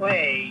can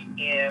play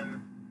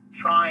in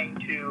trying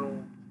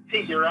to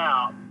figure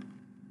out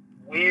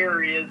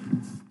where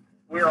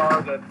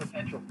are the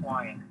potential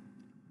clients.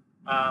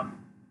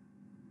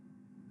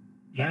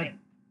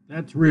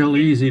 That's real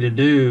easy to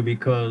do,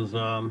 because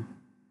a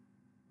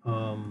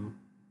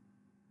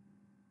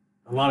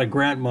lot of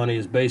grant money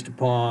is based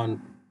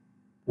upon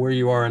where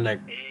you are in the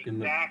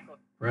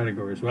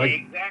category. So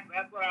exactly.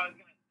 That's what I was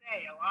going to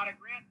say. A lot of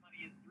grant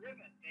money is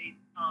driven based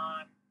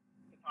on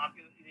the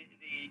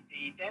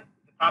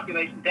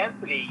population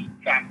density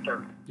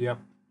factor. Yep.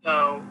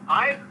 So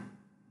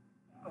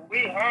we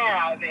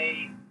have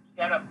a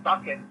set of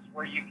buckets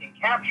where you can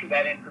capture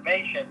that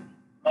information.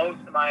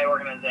 Most of my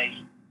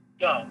organizations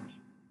don't,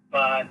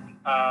 but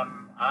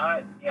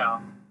I'd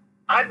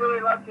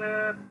really love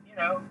to,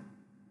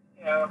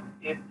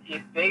 if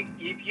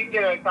you can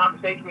get a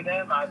conversation with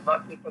them, I'd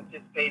love to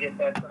participate if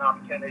that's an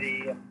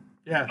opportunity, and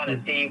kind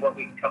of see what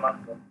we can come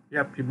up with.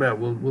 Yep, you bet.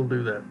 We'll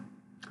do that.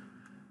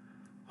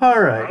 All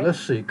right, let's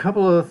see. A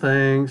couple other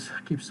things.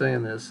 I keep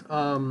saying this.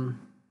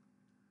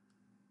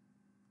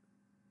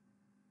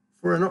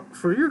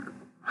 For your,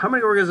 how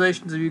many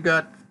organizations have you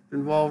got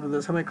involved in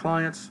this? How many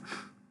clients?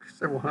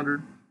 Several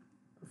hundred.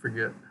 I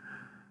forget.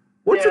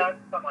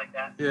 Something like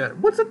that. Yeah.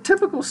 What's a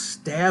typical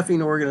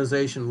staffing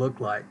organization look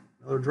like?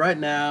 Right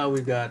now,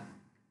 we've got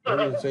an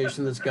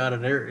organization that's got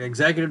an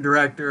executive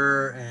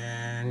director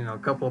and a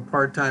couple of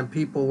part-time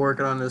people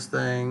working on this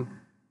thing.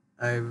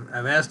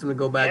 I've asked them to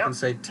go back Yep. and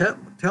say,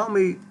 tell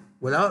me,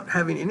 without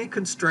having any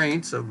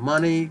constraints of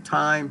money,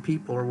 time,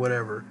 people, or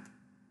whatever,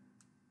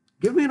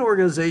 give me an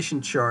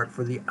organization chart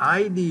for the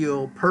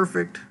ideal,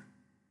 perfect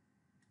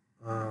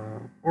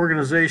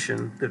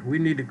organization that we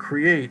need to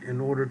create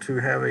in order to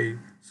have a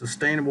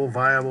sustainable,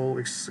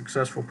 viable,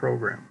 successful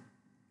program.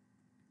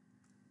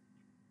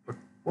 But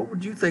what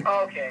would you think?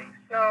 Okay,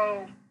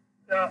 so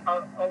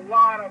a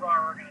lot of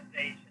our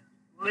organizations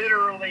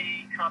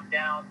literally come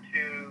down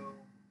to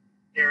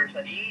there's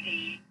an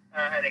ED,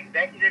 an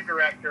executive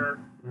director,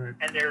 Right.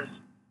 and there's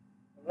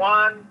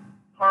one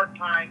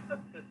part-time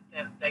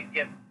assistant that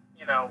gets,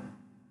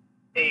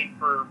 paid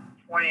for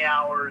 20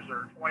 hours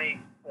or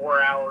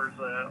 24 hours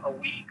a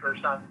week or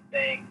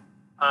something.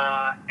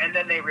 And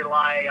then they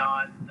rely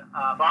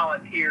on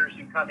volunteers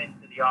who come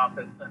into the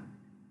office and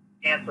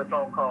answer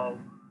phone calls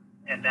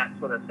and that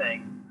sort of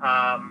thing.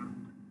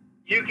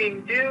 You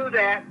can do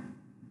that.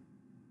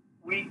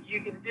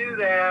 You can do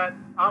that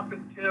up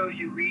until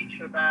you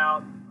reach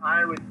about,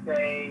 I would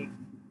say,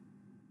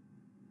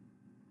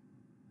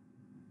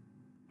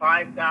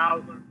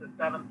 5,000 to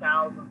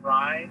 7,000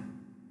 rides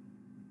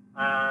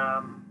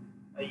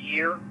a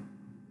year.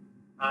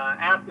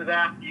 After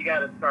that, you got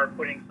to start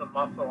putting some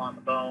muscle on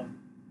the bone.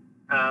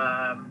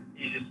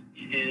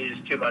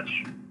 There's too much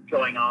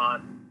going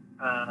on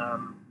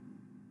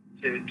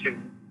to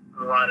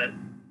run it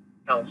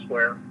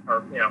elsewhere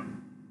or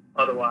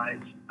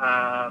otherwise.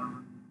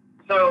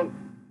 So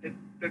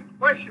the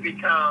question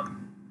becomes,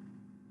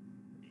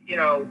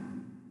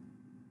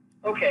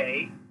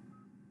 okay,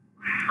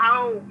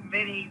 how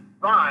many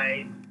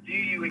rides do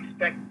you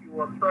expect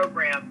your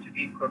program to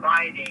be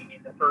providing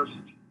in the first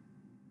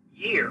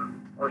year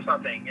or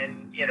something?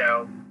 And,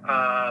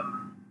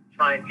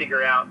 try and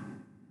figure out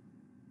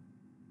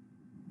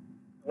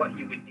what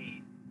you would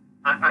need.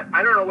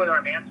 I don't know whether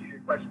I'm answering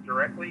your question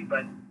directly,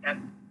 but that's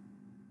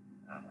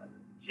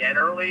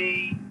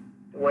generally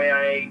the way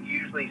I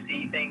usually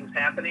see things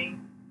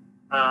happening.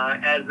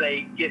 As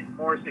they get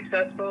more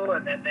successful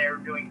and then they're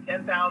doing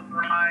 10,000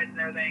 rides and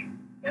everything,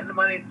 then the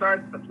money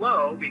starts to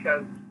flow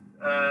because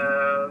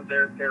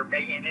they're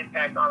making an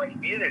impact on the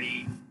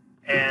community,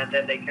 and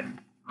then they can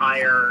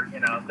hire,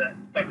 the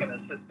second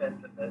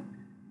assistant, and the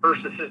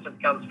first assistant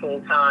becomes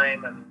full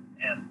time,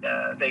 and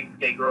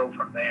they grow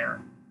from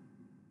there.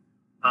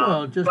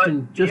 Well,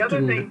 The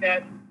other thing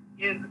that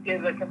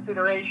is a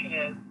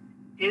consideration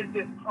is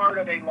this part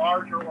of a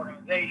larger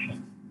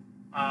organization?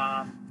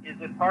 Is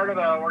it part of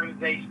an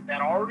organization that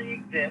already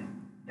exists,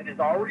 that is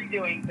already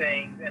doing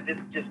things, and this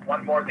is just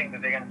one more thing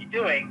that they're going to be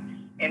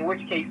doing? In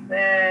which case,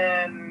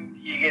 then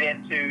you get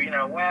into,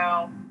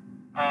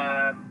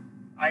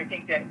 I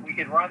think that we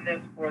could run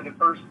this for the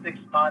first 6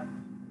 months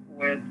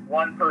with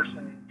one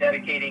person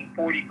dedicating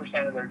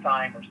 40% of their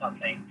time or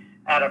something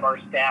out of our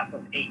staff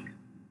of 8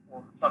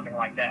 or something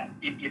like that.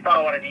 You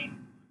follow what I mean?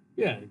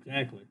 Yeah,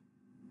 exactly.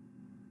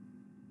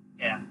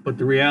 Yeah. But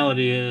the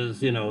reality is,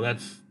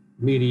 that's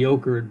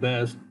mediocre at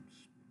best,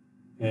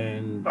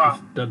 and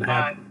just doesn't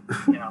happen.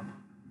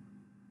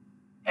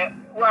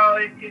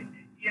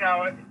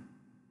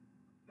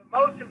 The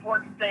most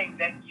important thing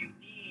that you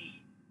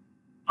need,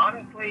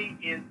 honestly,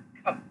 is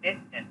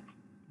commitment.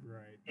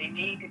 Right. They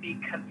need to be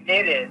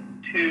committed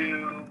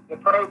to the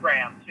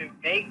program, to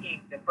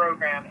making the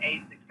program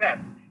a success,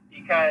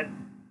 because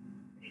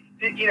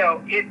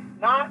it's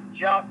not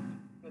just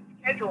the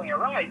scheduling of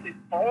rides; it's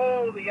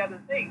all the other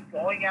things,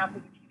 going out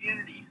to the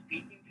community,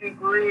 speaking to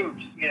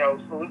groups,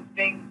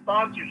 soliciting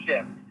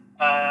sponsorship,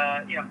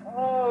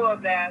 all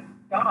of that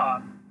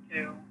stuff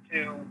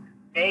to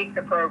make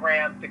the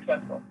program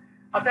successful.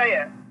 I'll tell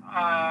you,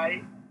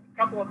 a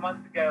couple of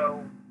months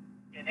ago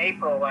in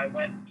April, I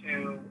went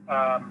to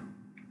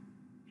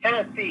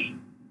Tennessee.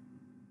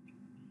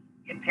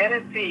 In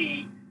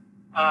Tennessee,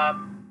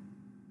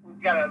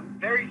 we've got a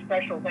very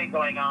special thing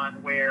going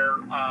on where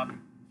a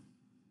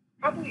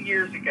couple of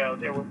years ago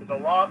there was a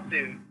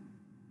lawsuit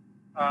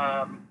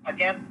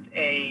against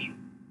a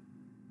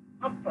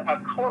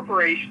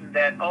corporation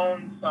that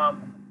owns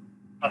some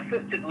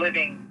assisted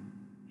living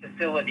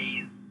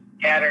facilities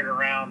scattered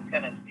around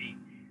Tennessee,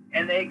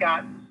 and they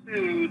got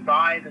sued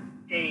by the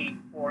state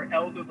for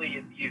elderly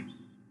abuse.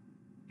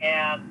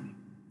 And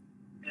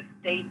the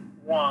state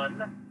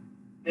won.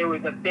 There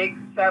was a big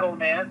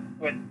settlement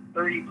with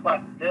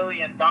 $30+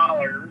 million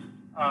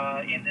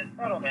in this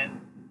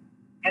settlement,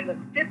 and the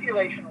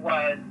stipulation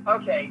was,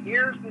 okay,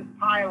 here's this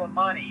pile of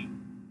money,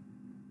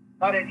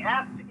 but it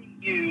has to be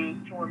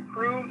used to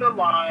improve the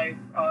lives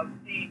of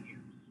seniors.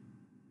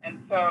 And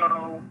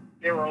so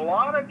there were a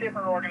lot of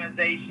different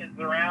organizations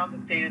around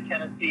the state of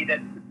Tennessee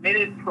that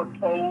submitted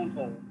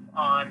proposals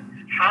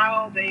on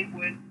how they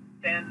would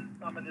spend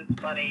some of this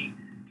money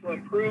to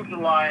improve the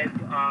lives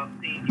of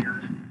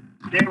seniors.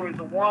 There was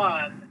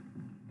one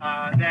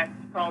that's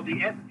called the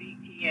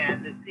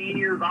SVTN, the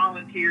Senior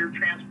Volunteer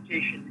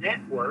Transportation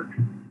Network,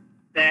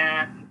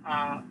 that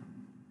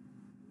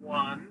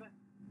won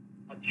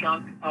a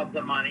chunk of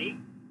the money,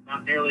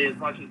 not nearly as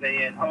much as they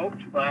had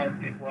hoped, but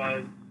it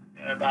was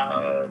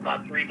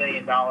about $3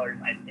 million,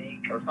 I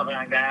think, or something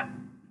like that.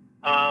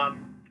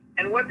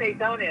 And what they've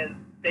done is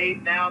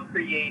they've now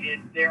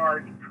there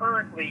are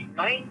currently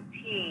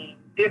 19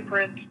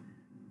 different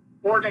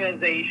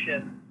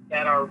organizations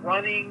that are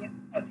running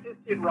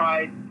assisted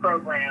ride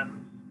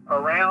programs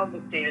around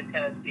the state of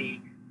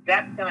Tennessee.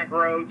 That's going to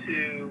grow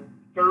to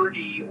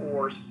 30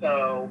 or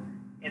so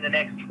in the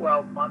next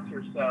 12 months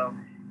or so.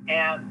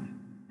 And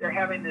they're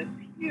having this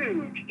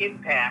huge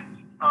impact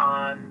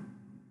on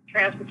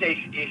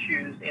transportation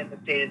issues in the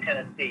state of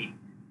Tennessee.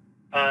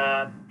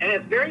 And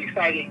it's very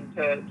exciting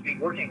to be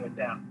working with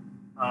them.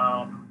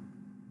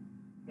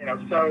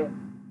 So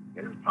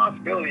there's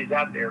possibilities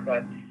out there,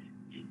 but,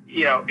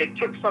 it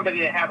took somebody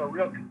to have a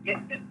real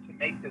commitment to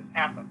make this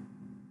happen.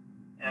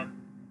 And,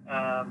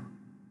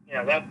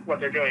 that's what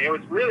they're doing. It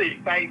was really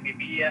exciting to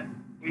be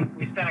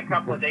we spent a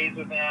couple of days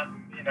with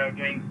them,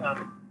 doing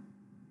some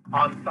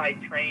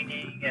on-site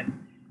training and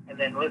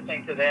then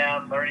listening to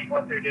them, learning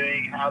what they're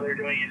doing, how they're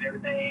doing it, and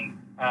everything.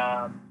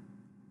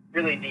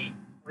 Really neat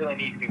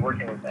to be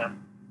working with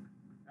them.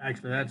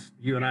 Actually,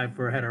 you and I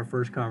had our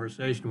first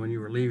conversation when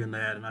you were leaving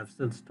that, and I've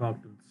since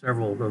talked to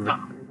several of the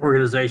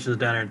organizations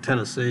down there in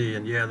Tennessee,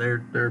 and yeah,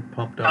 they're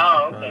pumped up.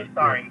 Oh, okay,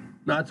 sorry. Yeah.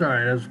 No, it's all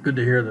right. It was good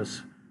to hear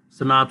this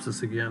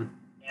synopsis again.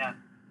 Yeah.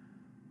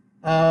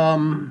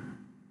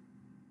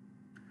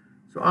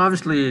 So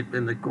obviously,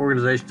 in the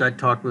organizations I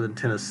talked with in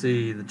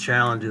Tennessee, the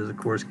challenge is, of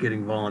course,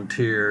 getting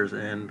volunteers.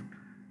 And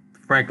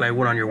frankly, I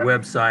went on your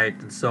website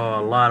and saw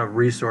a lot of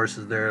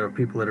resources there of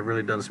people that have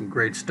really done some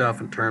great stuff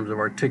in terms of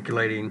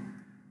articulating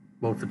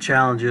both the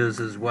challenges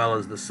as well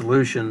as the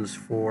solutions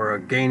for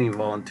gaining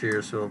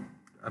volunteers. So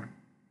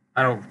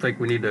I don't think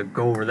we need to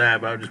go over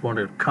that, but I just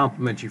wanted to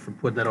compliment you for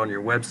putting that on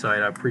your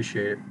website. I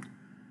appreciate it.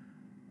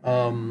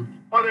 Well,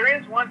 there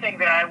is one thing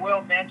that I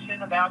will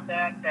mention about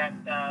that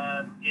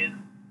is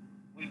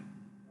we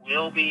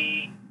will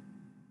be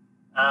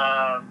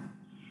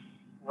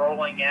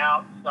rolling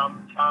out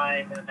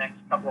sometime in the next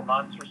couple of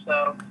months or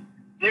so.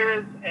 There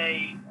is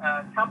a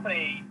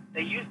company,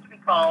 they used to be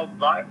called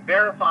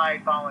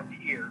Verified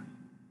Volunteers.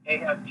 They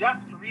have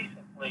just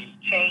recently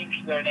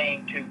changed their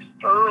name to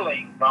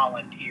Sterling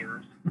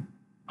Volunteers,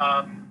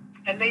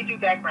 and they do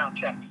background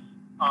checks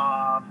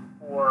on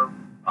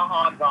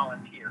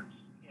volunteers.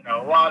 A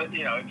lot of,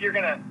 if you're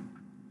going to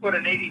put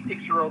an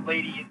 86-year-old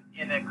lady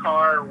in a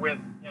car with,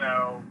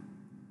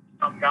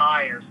 some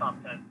guy or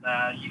something,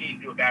 you need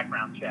to do a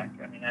background check.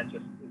 I mean, that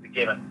just is a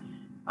given.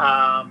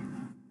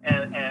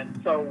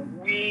 And so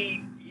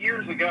we,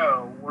 years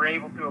ago, were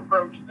able to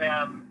approach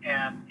them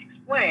and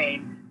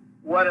explain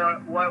what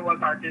was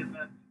our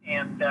business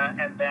and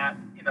that,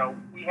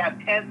 we had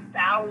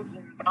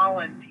 10,000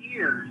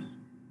 volunteers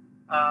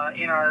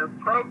in our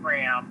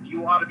program.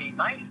 You ought to be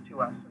nice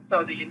to us. And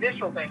so the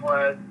initial thing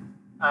was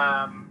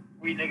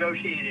we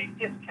negotiated a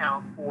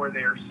discount for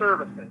their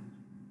services.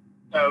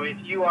 So if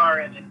you are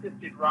an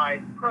assisted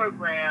ride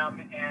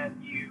program and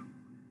you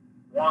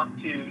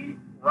want to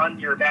run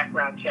your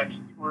background checks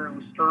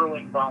through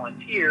Sterling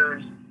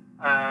Volunteers,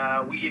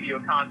 we give you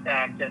a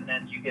contact and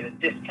then you get a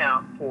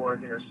discount for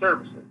their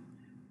services.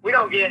 We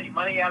don't get any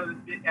money out of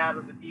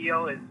the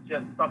deal. It's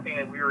just something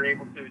that we were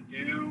able to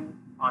do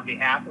on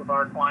behalf of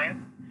our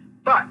clients.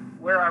 But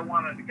where I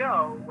wanted to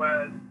go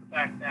was the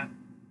fact that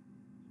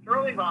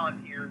Sterling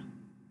Volunteers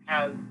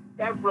has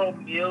several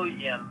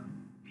million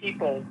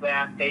people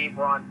that they've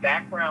run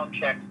background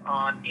checks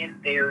on in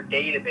their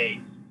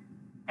database.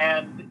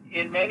 And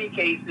in many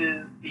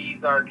cases,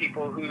 these are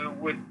people who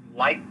would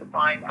like to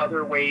find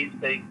other ways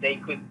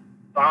they could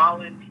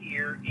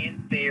volunteer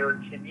in their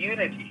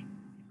community.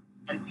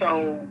 And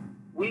so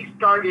we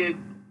started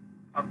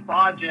a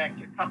project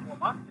a couple of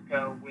months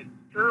ago with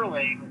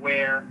Sterling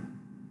where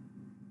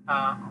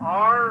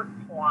our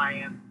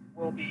clients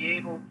will be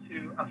able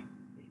to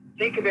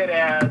think of it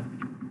as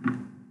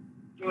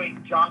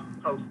doing job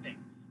postings.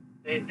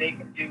 They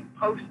can do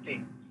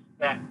postings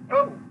that,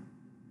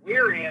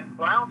 we're in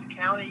Blount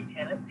County,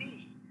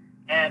 Tennessee,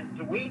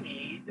 and we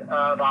need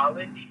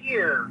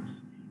volunteers.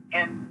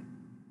 And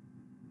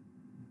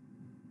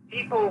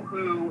people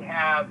who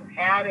have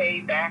had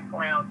a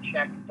background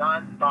check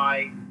done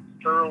by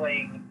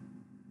Sterling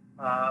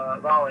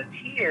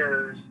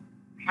Volunteers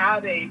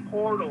have a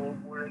portal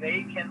where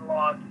they can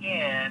log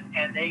in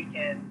and they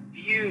can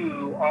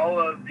view all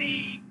of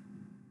the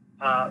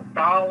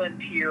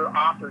volunteer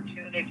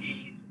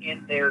opportunities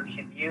in their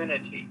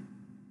community.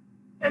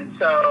 And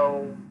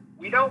so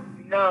we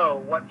don't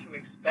know what to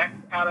expect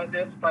out of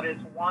this, but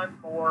it's one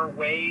more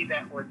way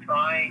that we're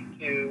trying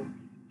to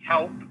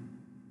help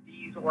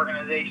these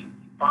organizations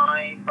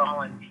find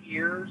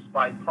volunteers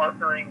by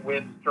partnering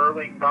with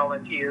Sterling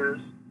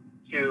Volunteers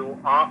to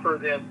offer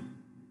this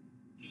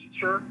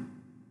feature.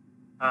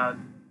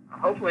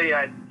 Hopefully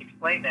I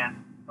explained that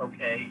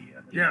okay.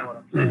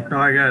 Yeah, no,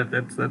 I got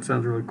it. That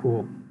sounds really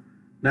cool.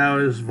 Now,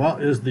 is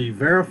the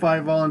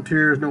Verified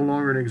Volunteers no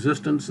longer in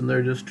existence, and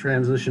they're just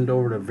transitioned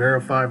over to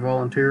Verified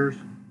Volunteers?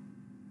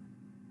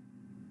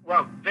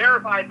 Well,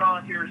 Verified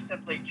Volunteers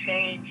simply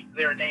changed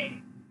their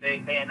name.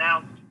 They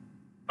announced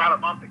about a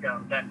month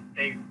ago that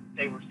they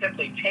were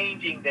simply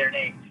changing their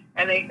name.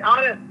 And the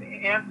honest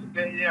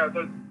answer, you know,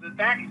 the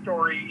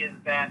backstory is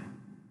that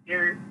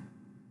there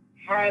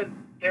has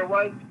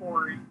been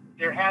for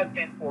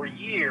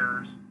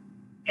years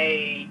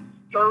a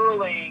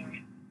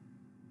sterling.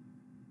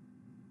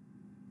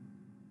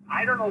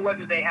 I don't know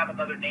whether they have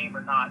another name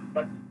or not,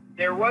 but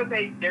there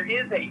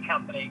is a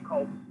company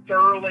called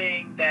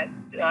Sterling that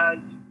does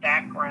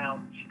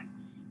background checks.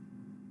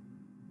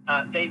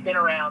 They've been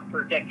around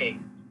for decades,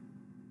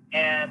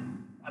 and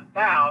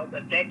about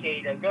a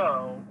decade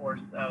ago or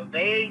so,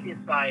 they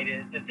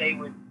decided that they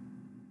would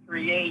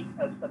create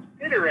a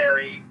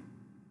subsidiary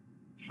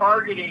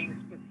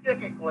targeting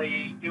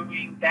specifically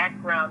doing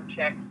background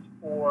checks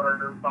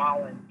for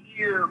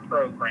volunteer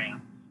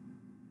programs.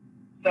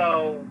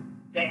 So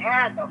they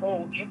had the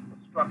whole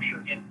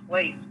infrastructure in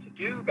place to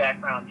do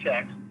background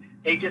checks.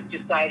 They just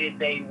decided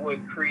they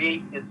would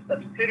create this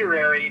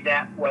subsidiary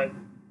that was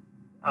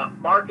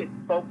market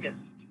focused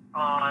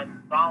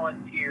on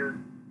volunteer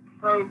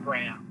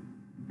programs.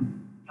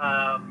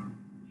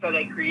 So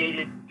they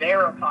created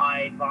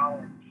verified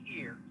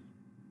volunteers.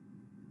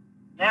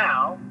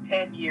 Now,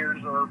 10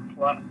 years or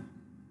plus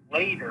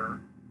later,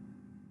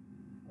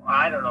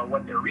 I don't know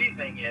what their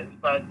reasoning is,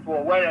 but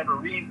for whatever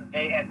reason,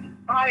 they had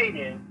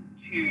decided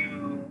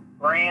to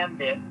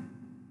brand it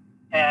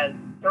as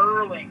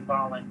Sterling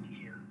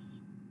Volunteers.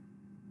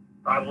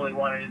 Probably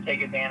wanted to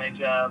take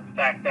advantage of the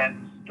fact that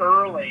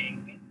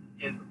Sterling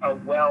is a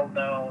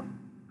well-known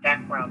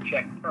background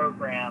check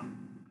program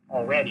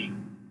already.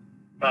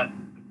 But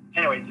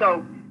anyway,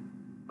 so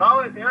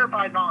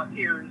verified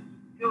volunteers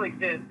still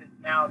exist. It's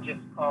now just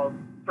called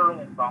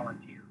Sterling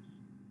Volunteers.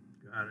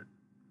 Got it.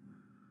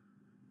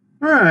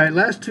 All right,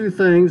 last two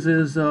things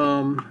is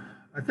I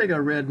think I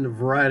read in a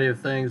variety of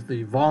things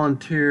the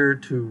volunteer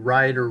to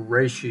rider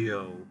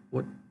ratio.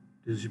 What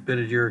has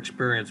been your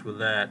experience with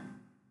that?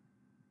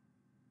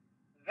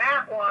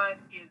 That one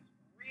is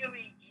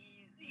really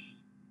easy.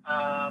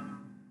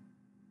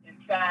 In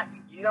fact,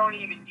 you don't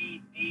even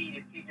need me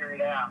to figure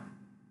it out.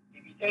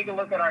 If you take a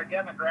look at our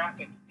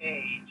demographic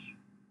stage,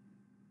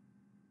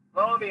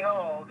 lo and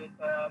behold, it's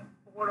a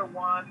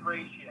 4-to-1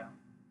 ratio.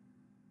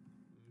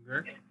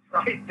 Okay. It's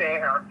right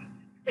there.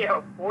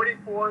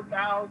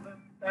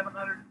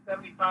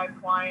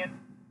 44,775 clients,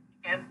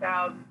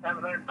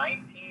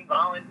 10,719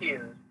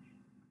 volunteers.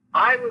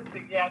 I would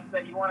suggest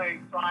that you want to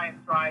try and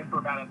strive for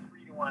about a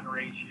 3-to-1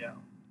 ratio.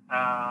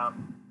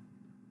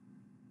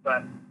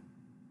 But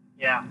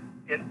yeah,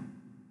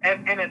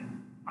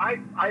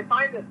 I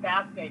find this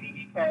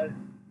fascinating because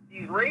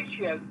these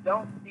ratios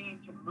don't seem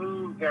to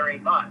move very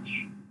much.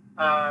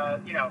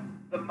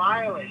 The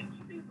mileage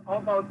is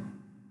almost,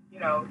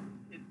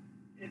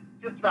 it's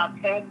just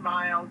about 10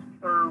 miles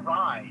per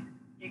ride.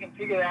 You can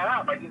figure that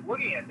out by just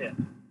looking at this.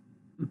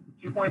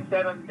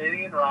 2.7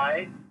 million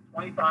rides,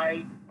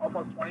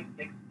 almost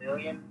 26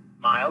 million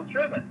miles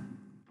driven.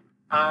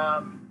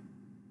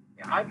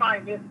 I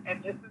find this,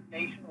 and this is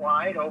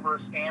nationwide over a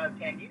span of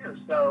 10 years,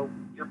 so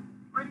you're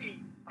pretty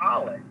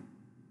solid.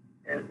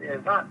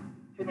 There's not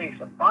too many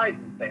surprises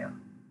there,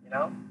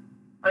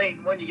 I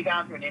mean, when you get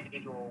down to an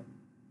individual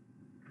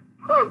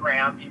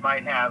program, you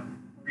might have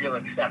real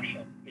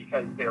exceptions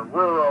because they're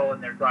rural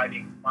and they're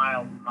driving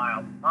miles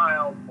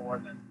more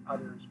than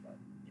others, but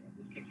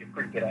this gives you a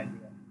pretty good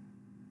idea.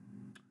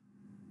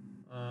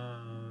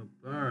 All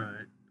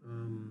right.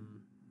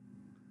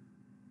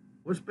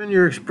 What's been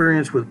your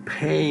experience with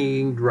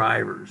paying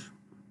drivers?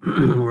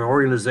 Or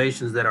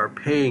organizations that are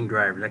paying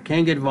drivers? I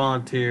can't get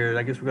volunteers.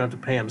 I guess we're going to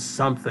have to pay them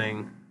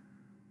something.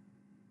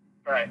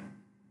 Right.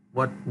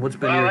 What's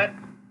been your...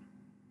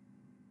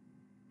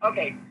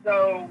 Okay,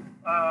 so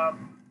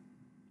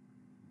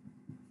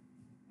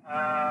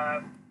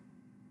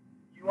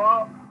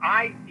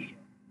I feel,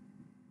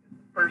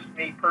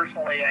 me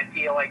personally, I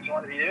feel like you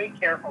want to be very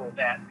careful with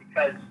that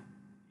because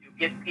you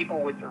get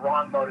people with the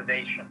wrong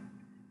motivation,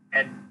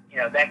 and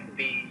that's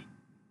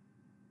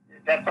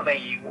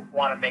something you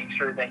want to make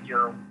sure that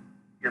you're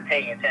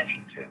paying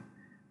attention to.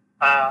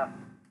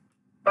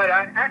 But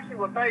I actually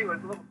will tell you a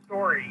little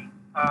story.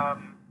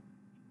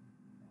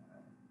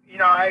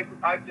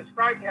 I've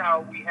described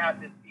how we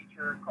have this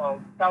feature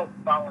called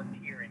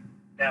self-volunteering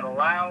that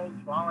allows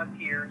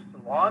volunteers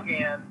to log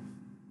in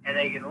and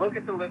they can look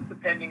at the list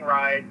of pending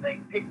rides, they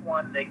can pick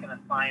one, they can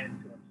assign it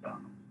to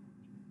themselves.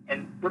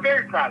 And we're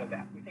very proud of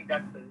that. We think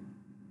that's a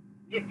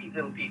nifty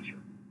little feature.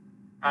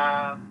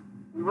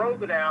 We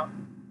rolled it out,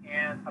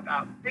 and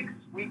about 6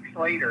 weeks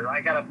later, I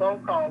got a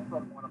phone call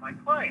from one of my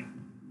clients.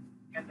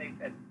 And they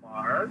said,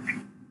 Mark,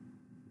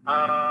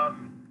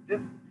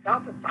 this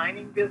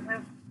self-assigning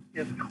business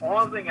is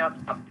causing us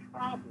a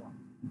problem.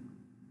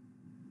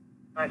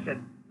 And I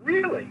said,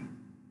 really?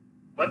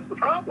 What's the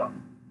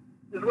problem?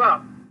 He said,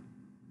 well,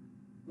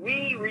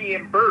 we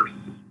reimburse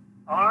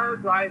our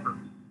drivers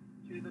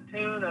to the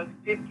tune of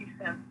 50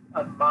 cents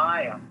a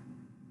mile.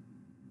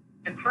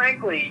 And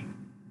frankly,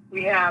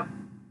 we have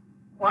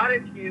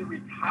quite a few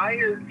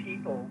retired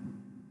people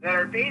that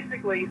are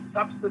basically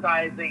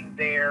subsidizing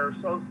their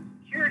Social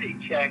Security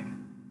check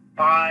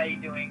by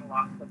doing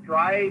lots of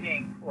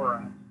driving for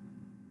us,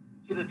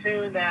 to the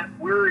tune that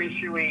we're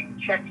issuing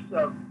checks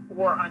of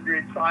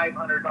 $400,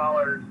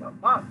 $500 a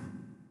month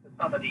to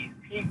some of these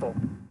people.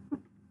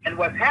 And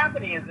what's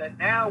happening is that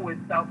now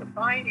with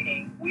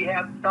self-assigning, we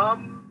have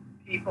some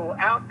people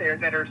out there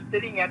that are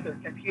sitting at their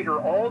computer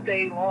all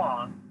day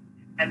long,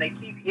 and they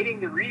keep hitting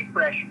the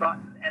refresh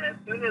button, and as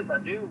soon as a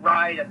new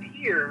ride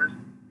appears,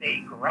 they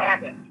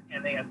grab it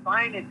and they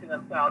assign it to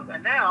themselves.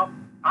 And now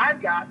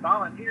I've got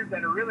volunteers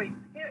that are really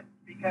pissed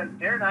because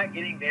they're not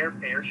getting their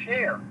fair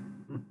share.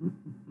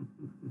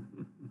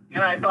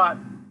 And I thought,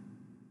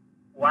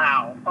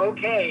 wow,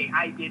 okay,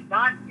 I did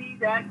not see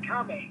that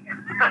coming.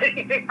 I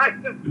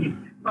just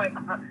like,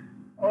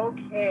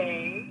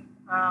 okay,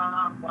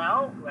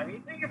 well, let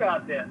me think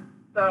about this.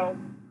 So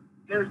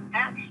there's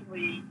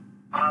actually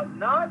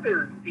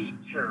another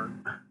feature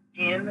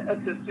in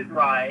assisted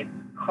rides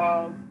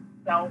called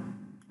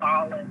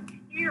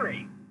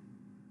self-volunteering.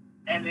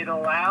 And it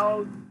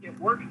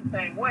works the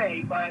same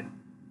way, but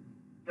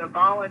the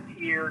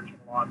volunteer can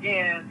log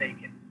in, they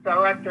can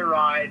select a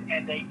ride,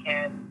 and they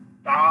can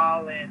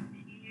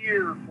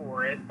volunteer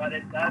for it, but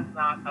it does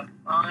not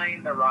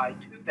assign the ride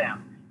to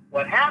them.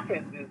 What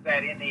happens is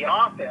that in the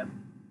office,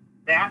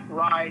 that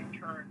ride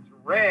turns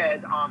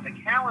red on the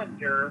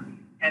calendar,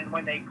 and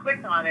when they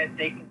click on it,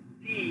 they can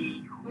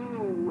see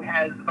who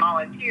has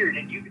volunteered,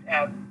 and you could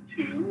have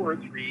 2 or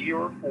 3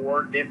 or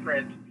 4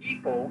 different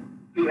people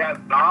who have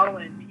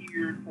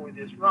volunteered for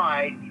this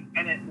ride,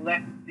 and it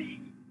lets the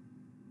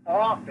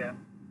office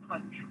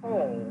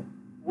control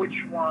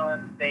which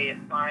one they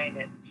assign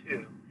it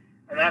to.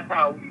 And that's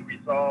how we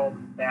resolve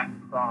that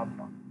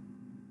problem.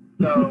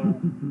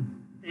 So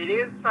it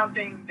is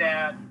something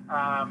that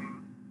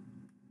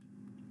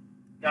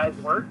does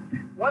work.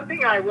 One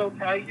thing I will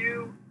tell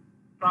you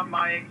from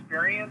my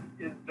experience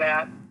is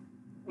that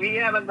we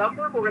have a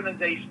number of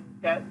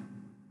organizations that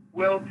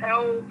will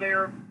tell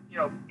their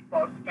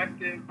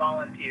prospective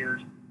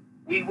volunteers,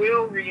 we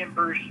will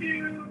reimburse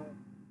you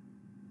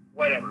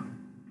whatever,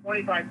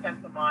 25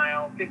 cents a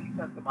mile, 50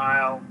 cents a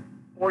mile,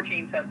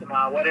 14 cents a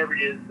mile, whatever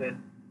it is that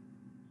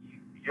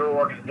your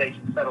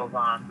organization settles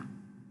on.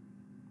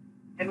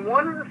 And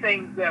one of the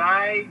things that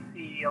I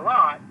see a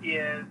lot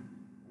is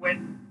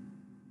when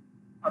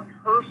a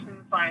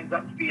person signs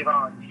up to be a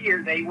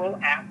volunteer, they will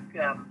ask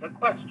them the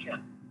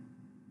question,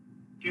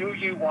 do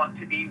you want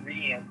to be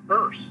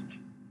reimbursed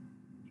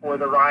for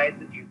the ride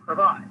that you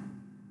provide?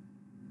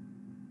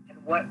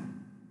 And what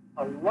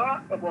a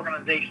lot of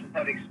organizations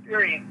have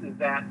experienced is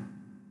that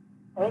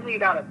only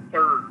about a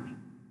third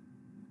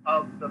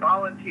of the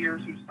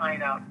volunteers who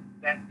sign up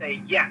that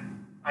say, yes,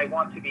 I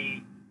want to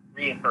be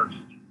reimbursed.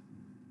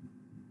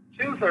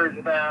 2/3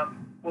 of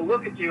them will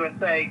look at you and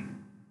say,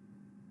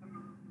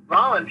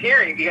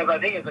 volunteering because I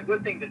think it's a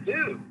good thing to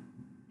do.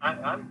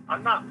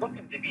 I'm not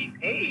looking to be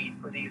paid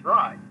for these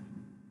rides.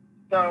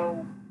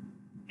 So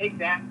take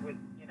that with,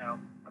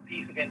 a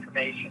piece of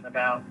information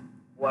about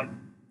what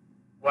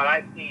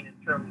I've seen in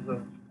terms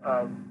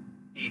of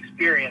the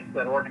experience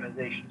that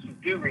organizations who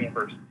do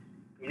reimburse.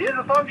 It is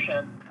a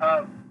function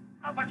of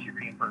how much you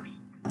reimburse.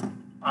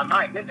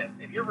 My goodness,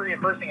 if you're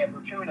reimbursing at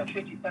the tune of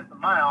 50 cents a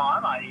mile,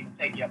 I might even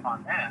take you up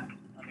on that.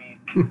 I mean,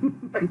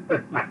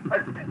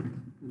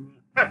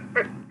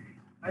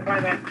 I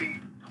find that to be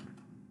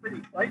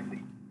pretty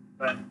pricey,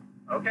 but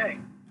okay.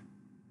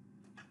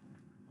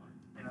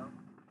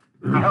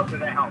 I hope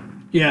that helps.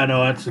 Yeah,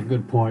 no, that's a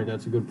good point.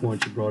 That's a good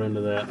point you brought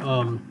into that.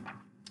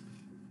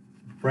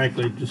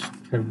 Frankly, just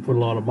have put a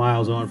lot of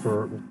miles on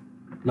for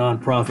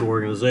nonprofit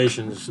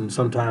organizations, and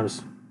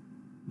sometimes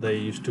they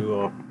used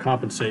to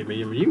compensate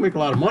me. I mean, you can make a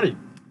lot of money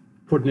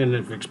putting in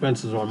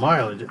expenses on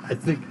mileage. I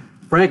think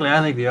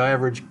the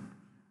average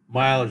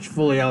mileage,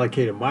 fully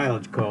allocated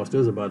mileage cost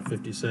is about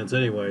 50 cents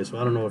anyway, so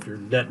I don't know if you're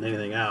netting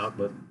anything out,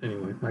 but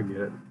anyway, I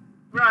get it.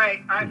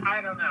 Right,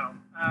 I don't know.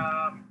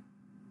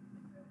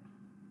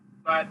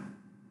 But,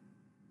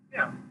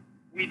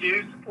 we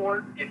do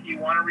support if you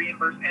want to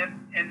reimburse,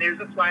 and there's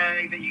a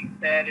flag that you can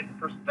set if the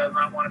person does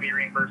not want to be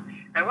reimbursed.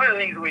 And one of the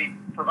things we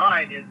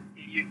provide is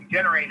you can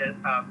generate a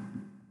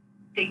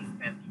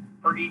statement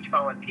for each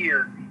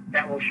volunteer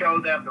that will show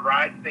them the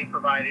rides they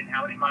provided,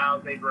 how many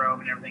miles they drove,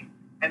 and everything.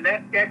 And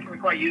that can be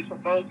quite useful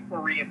both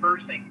for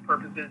reimbursing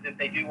purposes if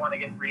they do want to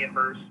get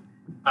reimbursed.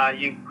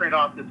 You print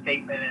off the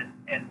statement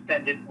and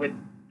send it with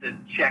the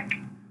check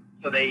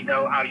so they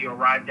know how you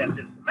arrived at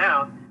this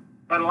amount.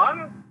 But a lot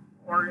of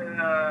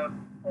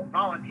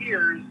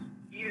volunteers,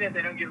 even if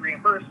they don't get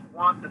reimbursed,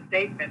 want the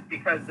statement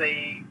because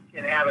they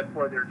can have it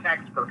for their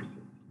tax purposes.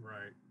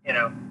 Right.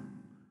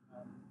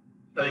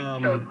 So they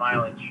show the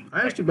mileage.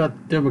 I asked you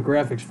about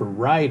demographics for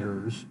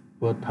riders,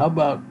 but how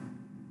about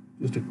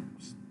just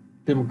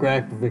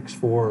demographics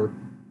for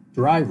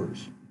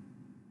drivers,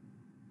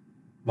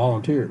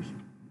 volunteers?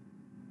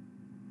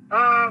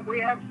 We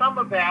have some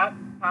of that.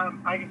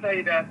 I can tell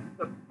you that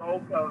the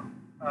bulk of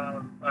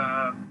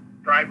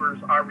drivers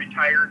are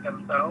retired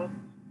themselves.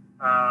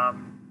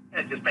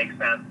 It just makes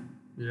sense.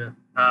 Yeah.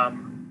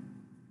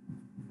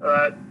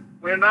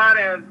 we're not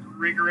as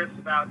rigorous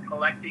about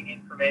collecting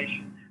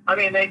information. I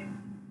mean,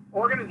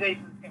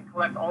 organizations can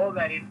collect all of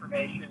that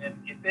information, and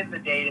it's in the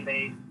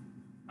database.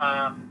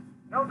 I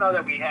don't know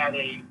that we had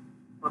a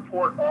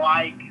report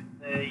like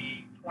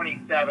the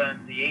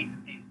 27, the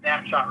agency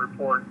snapshot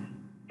report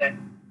that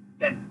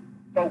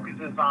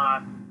focuses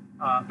on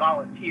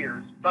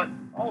volunteers, but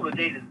all the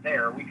data's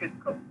there. We could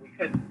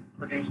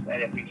produce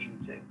that if we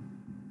needed to.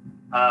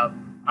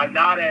 I'm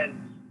not as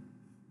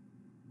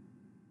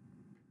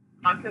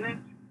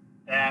confident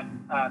that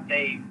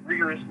they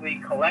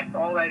rigorously collect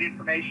all that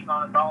information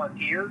on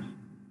volunteers.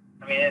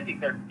 I mean, I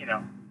think they're,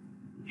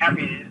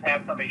 happy to just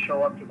have somebody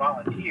show up to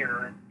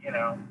volunteer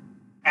and,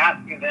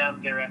 asking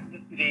them their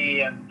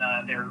ethnicity and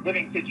their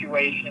living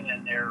situation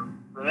and their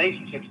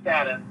relationship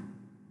status.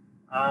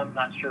 I'm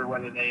not sure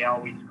whether they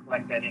always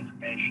collect that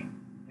information.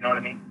 You know what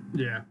I mean?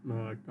 Yeah,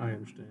 no, I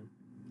understand.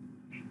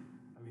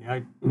 I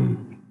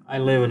mean, I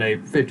live in a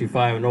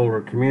 55 and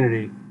older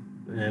community,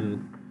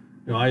 and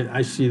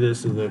I see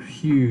this as a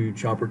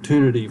huge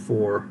opportunity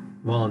for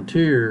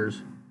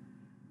volunteers,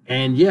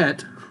 and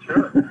yet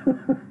sure.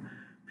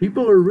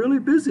 people are really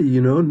busy.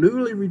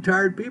 Newly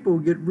retired people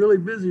get really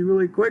busy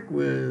really quick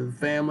with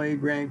family,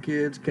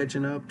 grandkids,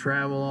 catching up,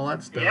 travel, all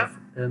that stuff. Yep.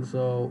 And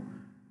so,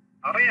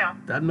 oh yeah,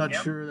 I'm not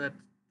sure that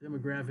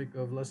demographic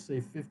of, let's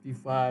say,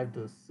 55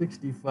 to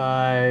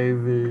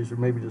 65 is, or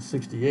maybe to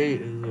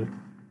 68 is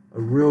a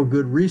real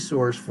good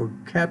resource for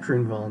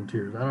capturing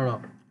volunteers. I don't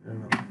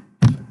know.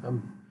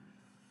 I'm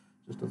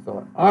just a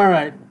thought. All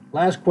right.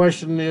 Last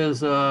question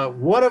is,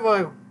 what have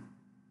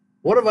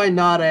I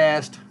not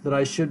asked that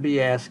I should be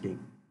asking?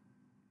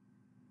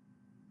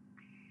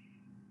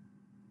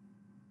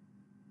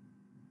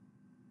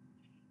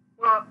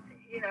 Well,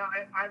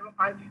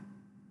 I've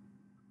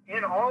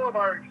in all of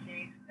our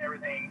exchanges and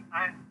everything,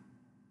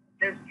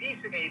 there's a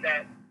piece of me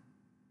that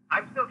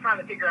I'm still trying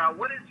to figure out,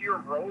 what is your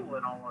role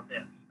in all of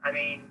this? I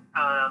mean,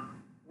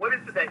 what is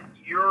it that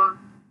you're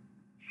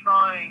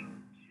trying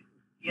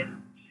to get to?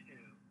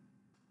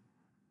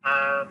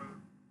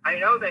 I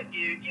know that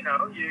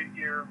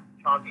you're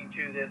talking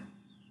to this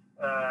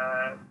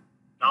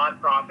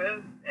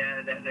nonprofit,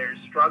 and that they're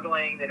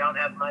struggling. They don't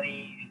have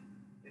money.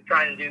 They're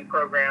trying to do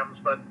programs,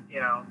 but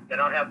they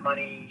don't have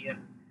money. And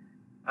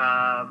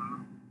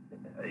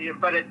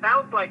but it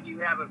sounds like you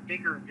have a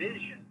bigger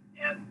vision,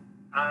 and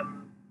I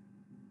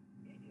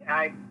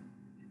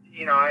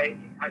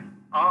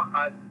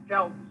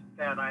felt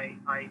that I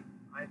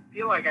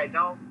feel like I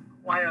don't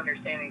quite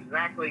understand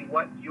exactly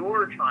what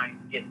you're trying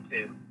to get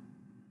to.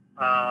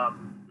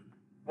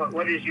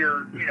 What is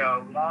your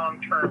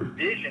long-term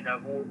vision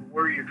of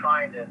where you're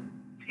trying to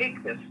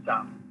take this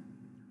stuff?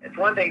 It's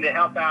one thing to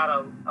help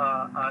out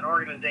an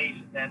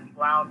organization that's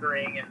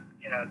floundering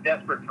and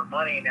desperate for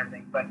money and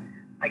everything, but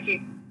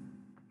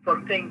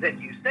from things that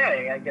you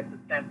say, I get the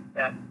sense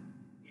that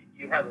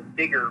you have a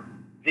bigger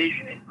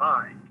vision in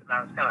mind, and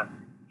I was kind of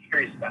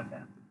curious about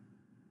that.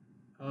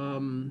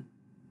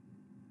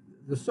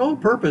 The sole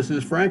purpose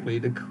is, frankly,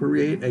 to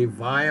create a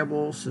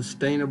viable,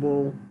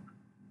 sustainable,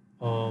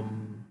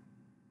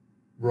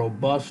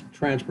 robust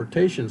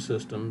transportation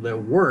system that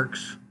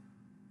works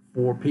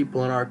for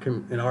people in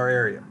our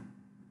area.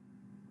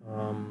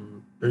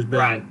 There's been,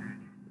 right.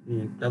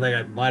 I think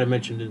I might have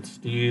mentioned this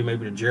to you,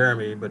 maybe to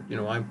Jeremy, but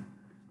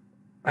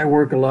I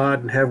work a lot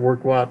and have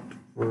worked a lot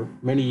for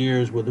many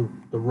years with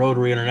the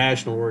Rotary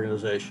International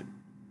organization,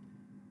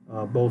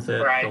 both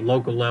at right. the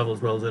local level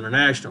as well as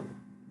international.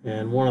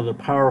 And one of the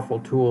powerful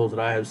tools that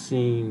I have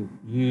seen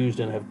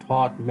used and have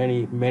taught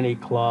many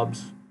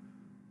clubs,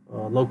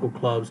 local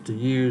clubs, to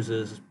use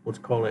is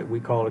we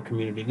call it a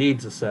community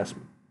needs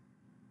assessment.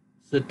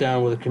 Sit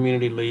down with the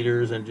community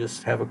leaders and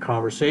just have a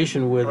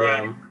conversation with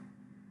right.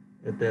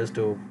 them as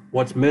to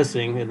what's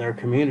missing in their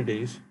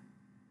communities.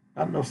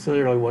 Not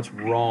necessarily what's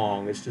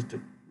wrong, it's just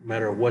a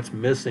matter of what's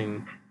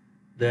missing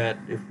that,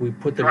 if we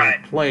put them right.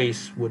 in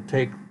place, would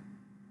take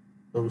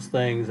those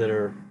things that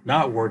are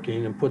not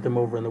working and put them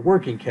over in the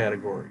working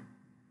category.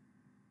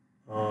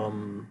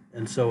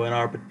 And so in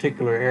our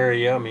particular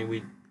area, I mean,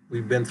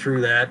 we've been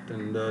through that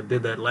and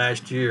did that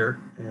last year,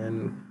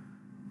 and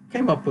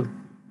came up with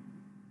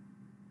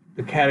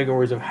the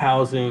categories of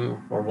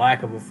housing or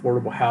lack of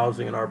affordable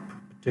housing in our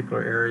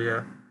particular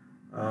area.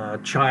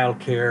 Child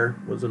care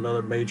was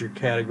another major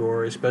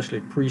category,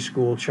 especially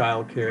preschool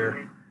child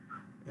care,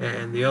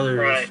 and the others,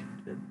 right.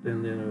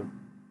 and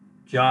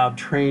job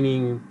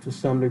training to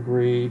some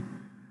degree,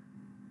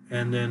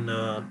 and then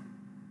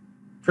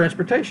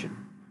transportation.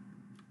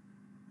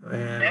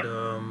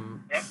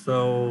 And Yep.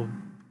 so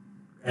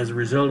as a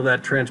result of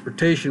that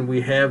transportation,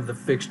 we have the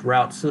fixed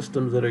route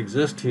systems that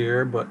exist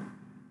here, but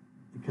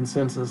the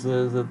consensus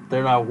is that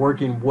they're not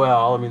working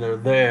well. I mean, they're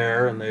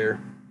there and they're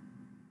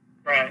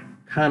right.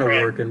 kind of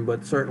right. working,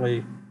 but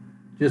certainly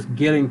just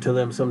getting to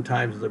them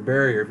sometimes is a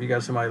barrier. If you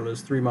got somebody who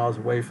lives 3 miles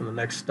away from the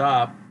next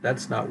stop,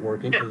 that's not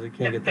working because they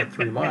can't get that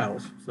 3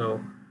 miles.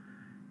 So,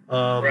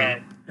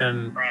 right.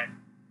 and right.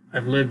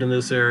 I've lived in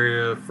this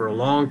area for a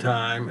long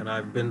time, and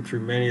I've been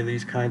through many of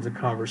these kinds of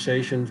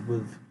conversations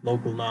with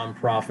local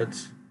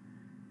nonprofits,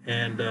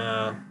 and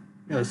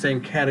the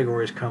same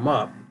categories come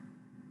up.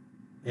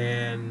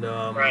 And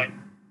Right.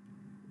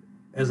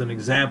 as an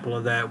example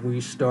of that,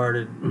 we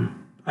started.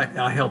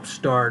 I helped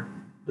start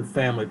the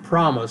Family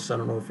Promise. I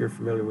don't know if you're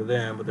familiar with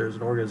them, but there's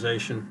an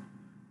organization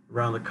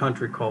around the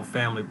country called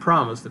Family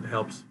Promise that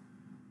helps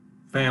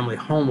family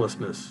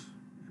homelessness.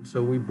 And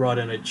so we brought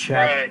in a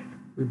Right.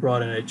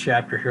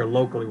 chapter here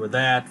locally with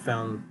that.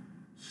 Found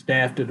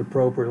staffed it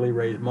appropriately,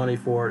 raised money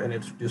for it, and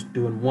it's just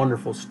doing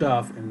wonderful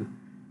stuff and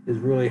is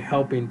really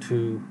helping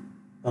to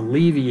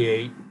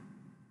alleviate,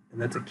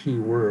 and that's a key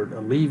word,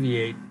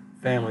 alleviate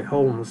family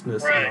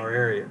homelessness in Right. our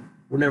area.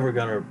 We're never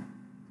going to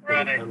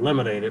Right.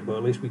 eliminate it, but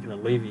at least we can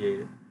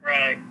alleviate it.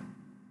 Right.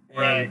 And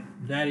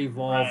Right. that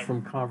evolved Right.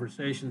 from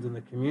conversations in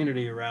the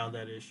community around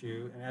that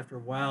issue. And after a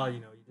while,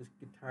 you just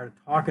get tired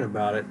of talking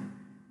about it,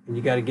 and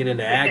you got to get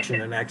into action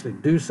and actually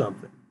do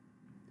something.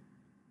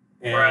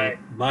 And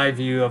Right. my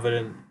view of it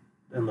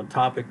in the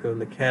topic in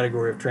the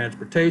category of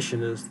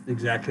transportation is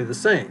exactly the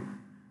same.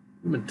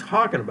 We've been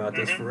talking about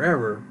this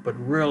forever, but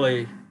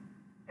really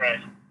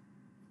Right.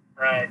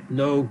 Right.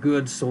 no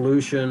good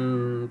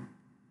solution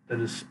that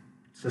is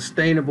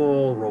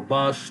sustainable,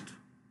 robust,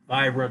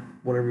 vibrant,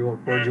 whatever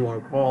words you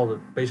want to call it,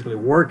 basically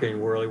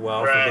working really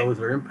well Right. for those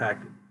that are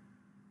impacted.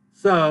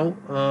 So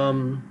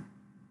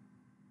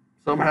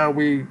somehow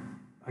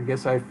I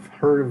guess I've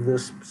heard of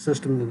this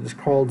system that is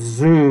called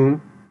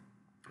Zoom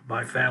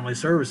by Family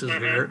Services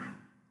here.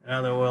 And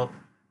I thought, well,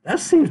 that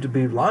seems to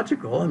be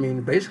logical. I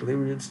mean, basically,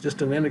 it's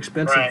just an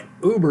inexpensive Right.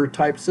 Uber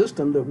type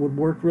system that would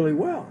work really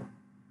well.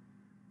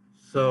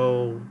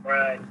 So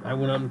Right. I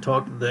went up and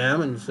talked to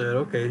them and said,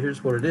 okay,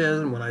 here's what it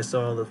is. And when I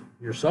saw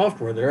your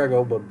software there, I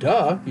go, well,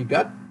 duh, you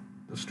got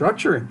the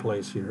structure in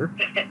place here.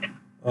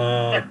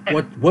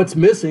 What's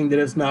missing that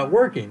it's not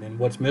working? And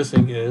what's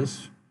missing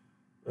is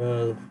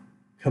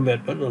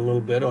commitment a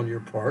little bit on your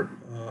part,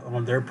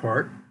 on their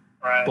part,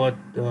 Right. but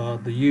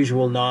the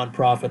usual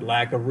nonprofit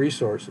lack of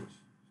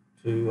resources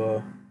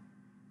to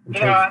in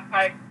terms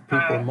of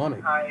people and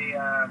money.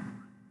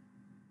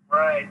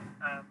 Right.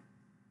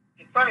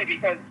 It's funny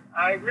because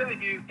I really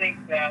do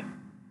think that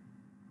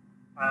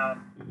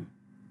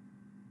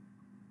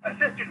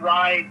assisted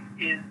rides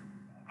is,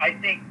 I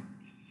think,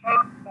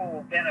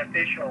 so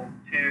beneficial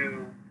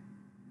to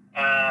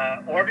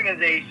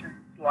organizations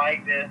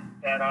like this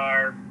that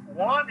are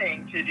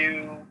wanting to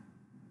do,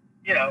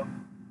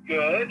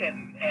 good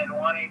and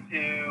wanting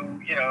to,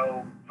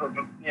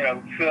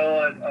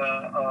 fill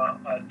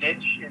a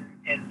niche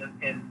in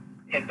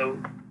the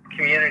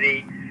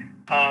community,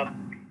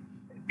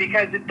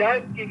 because it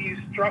does give you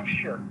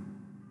structure.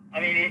 I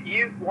mean,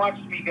 you've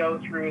watched me go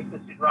through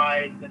assisted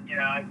rides, and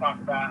I talk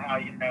about how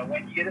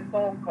when you get a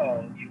phone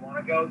call, you want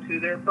to go to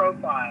their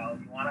profile,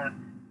 you want to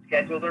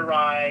schedule the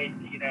ride,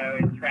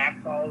 it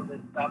tracks all of this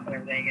stuff and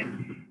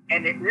everything,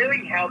 and it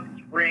really helps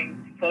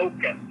bring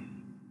focus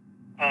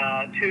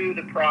to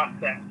the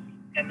process.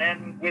 And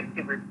then with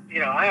the,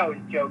 I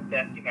always joke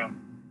that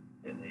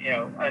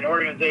an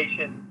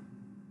organization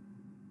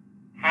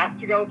has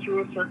to go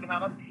through a certain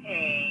amount of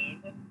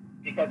pain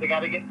because they got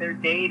to get their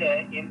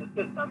data in the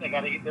system. They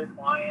got to get their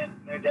clients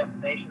and their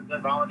destinations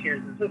and volunteers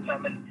in the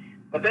system.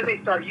 But then they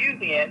start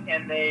using it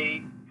and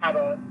they have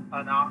an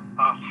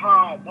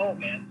aha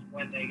moment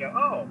when they go,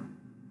 oh,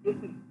 this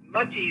is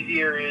much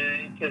easier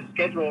to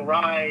schedule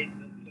rides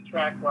and to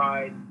track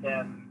rides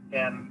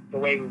than the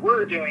way we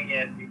were doing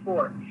it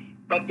before.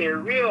 But their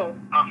real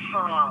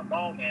aha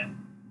moment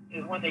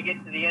is when they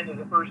get to the end of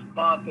the first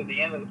month or the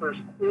end of the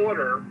first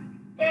quarter,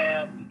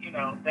 and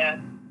that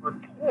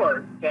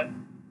report that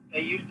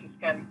they used to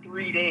spend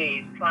 3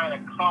 days trying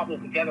to cobble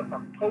together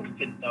from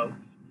Post-it notes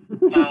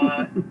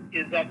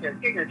is at their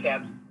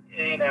fingertips,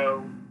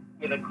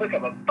 with a click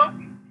of a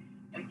button.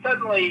 And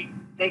suddenly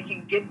they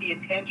can get the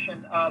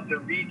attention of the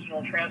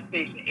regional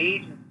transportation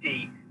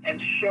agency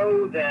and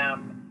show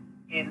them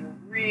in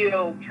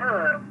real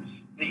terms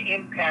the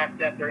impact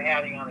that they're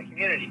having on the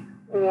community,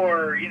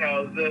 or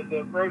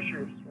the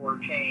grocery store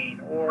chain,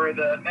 or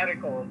the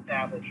medical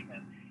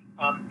establishment.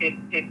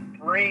 It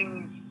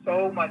brings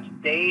so much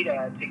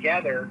data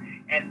together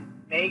and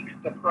makes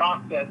the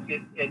process.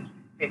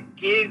 It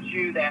gives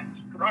you that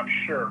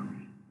structure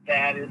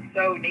that is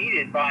so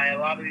needed by a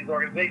lot of these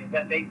organizations,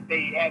 that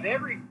they have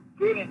every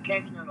good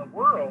intention in the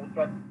world,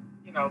 but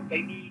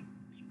they need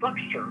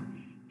structure.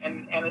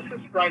 And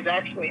assisted rides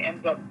actually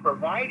ends up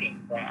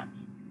providing that.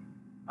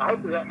 I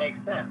hope that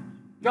makes sense.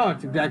 No,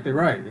 it's exactly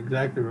right.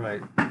 Exactly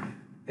right.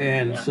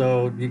 And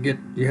so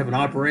you have an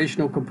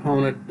operational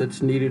component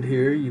that's needed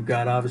here. You've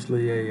got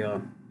obviously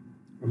a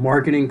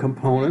marketing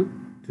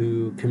component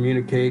to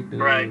communicate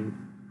and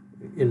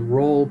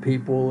enroll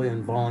people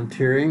in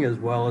volunteering, as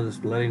well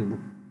as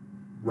letting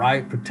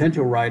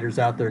potential riders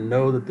out there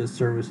know that this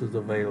service is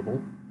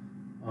available.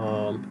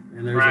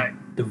 And there's a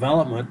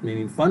development,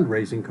 meaning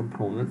fundraising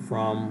component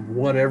from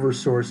whatever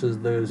sources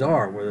those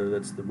are, whether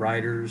that's the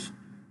riders,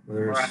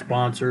 whether it's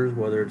sponsors,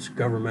 whether it's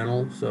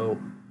governmental. So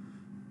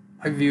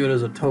I view it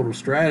as a total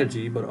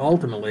strategy, but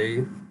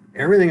ultimately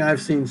everything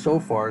I've seen so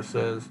far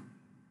says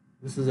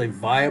this is a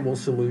viable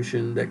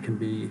solution that can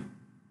be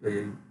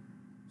a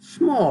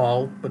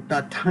small, but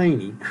not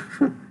tiny,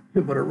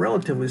 but a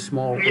relatively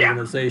small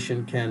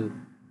organization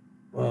can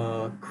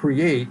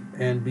create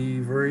and be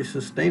very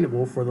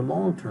sustainable for the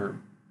long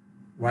term.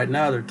 Right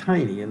now they're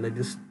tiny, and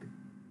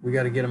we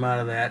got to get them out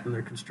of that, and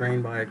they're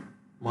constrained by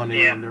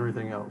money and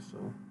everything else.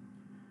 So.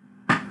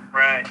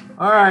 Right.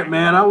 All right,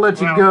 man. I'll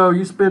let you go.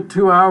 You spent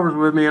 2 hours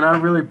with me, and I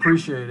really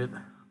appreciate it.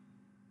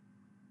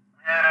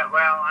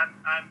 Well,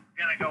 I'm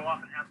gonna go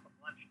off and have some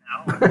lunch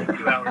now. I'm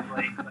 2 hours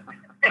late. But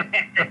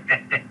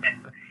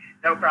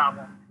no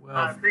problem. Well,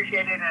 I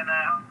appreciate it, and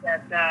I hope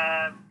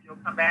that you'll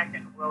come back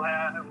and we'll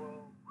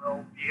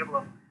be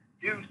able to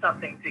do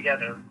something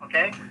together.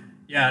 Okay?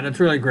 Yeah, that's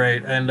really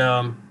great, and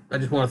I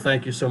just want to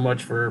thank you so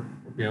much for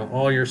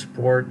all your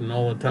support and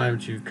all the time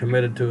that you've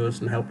committed to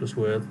us and helped us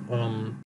with.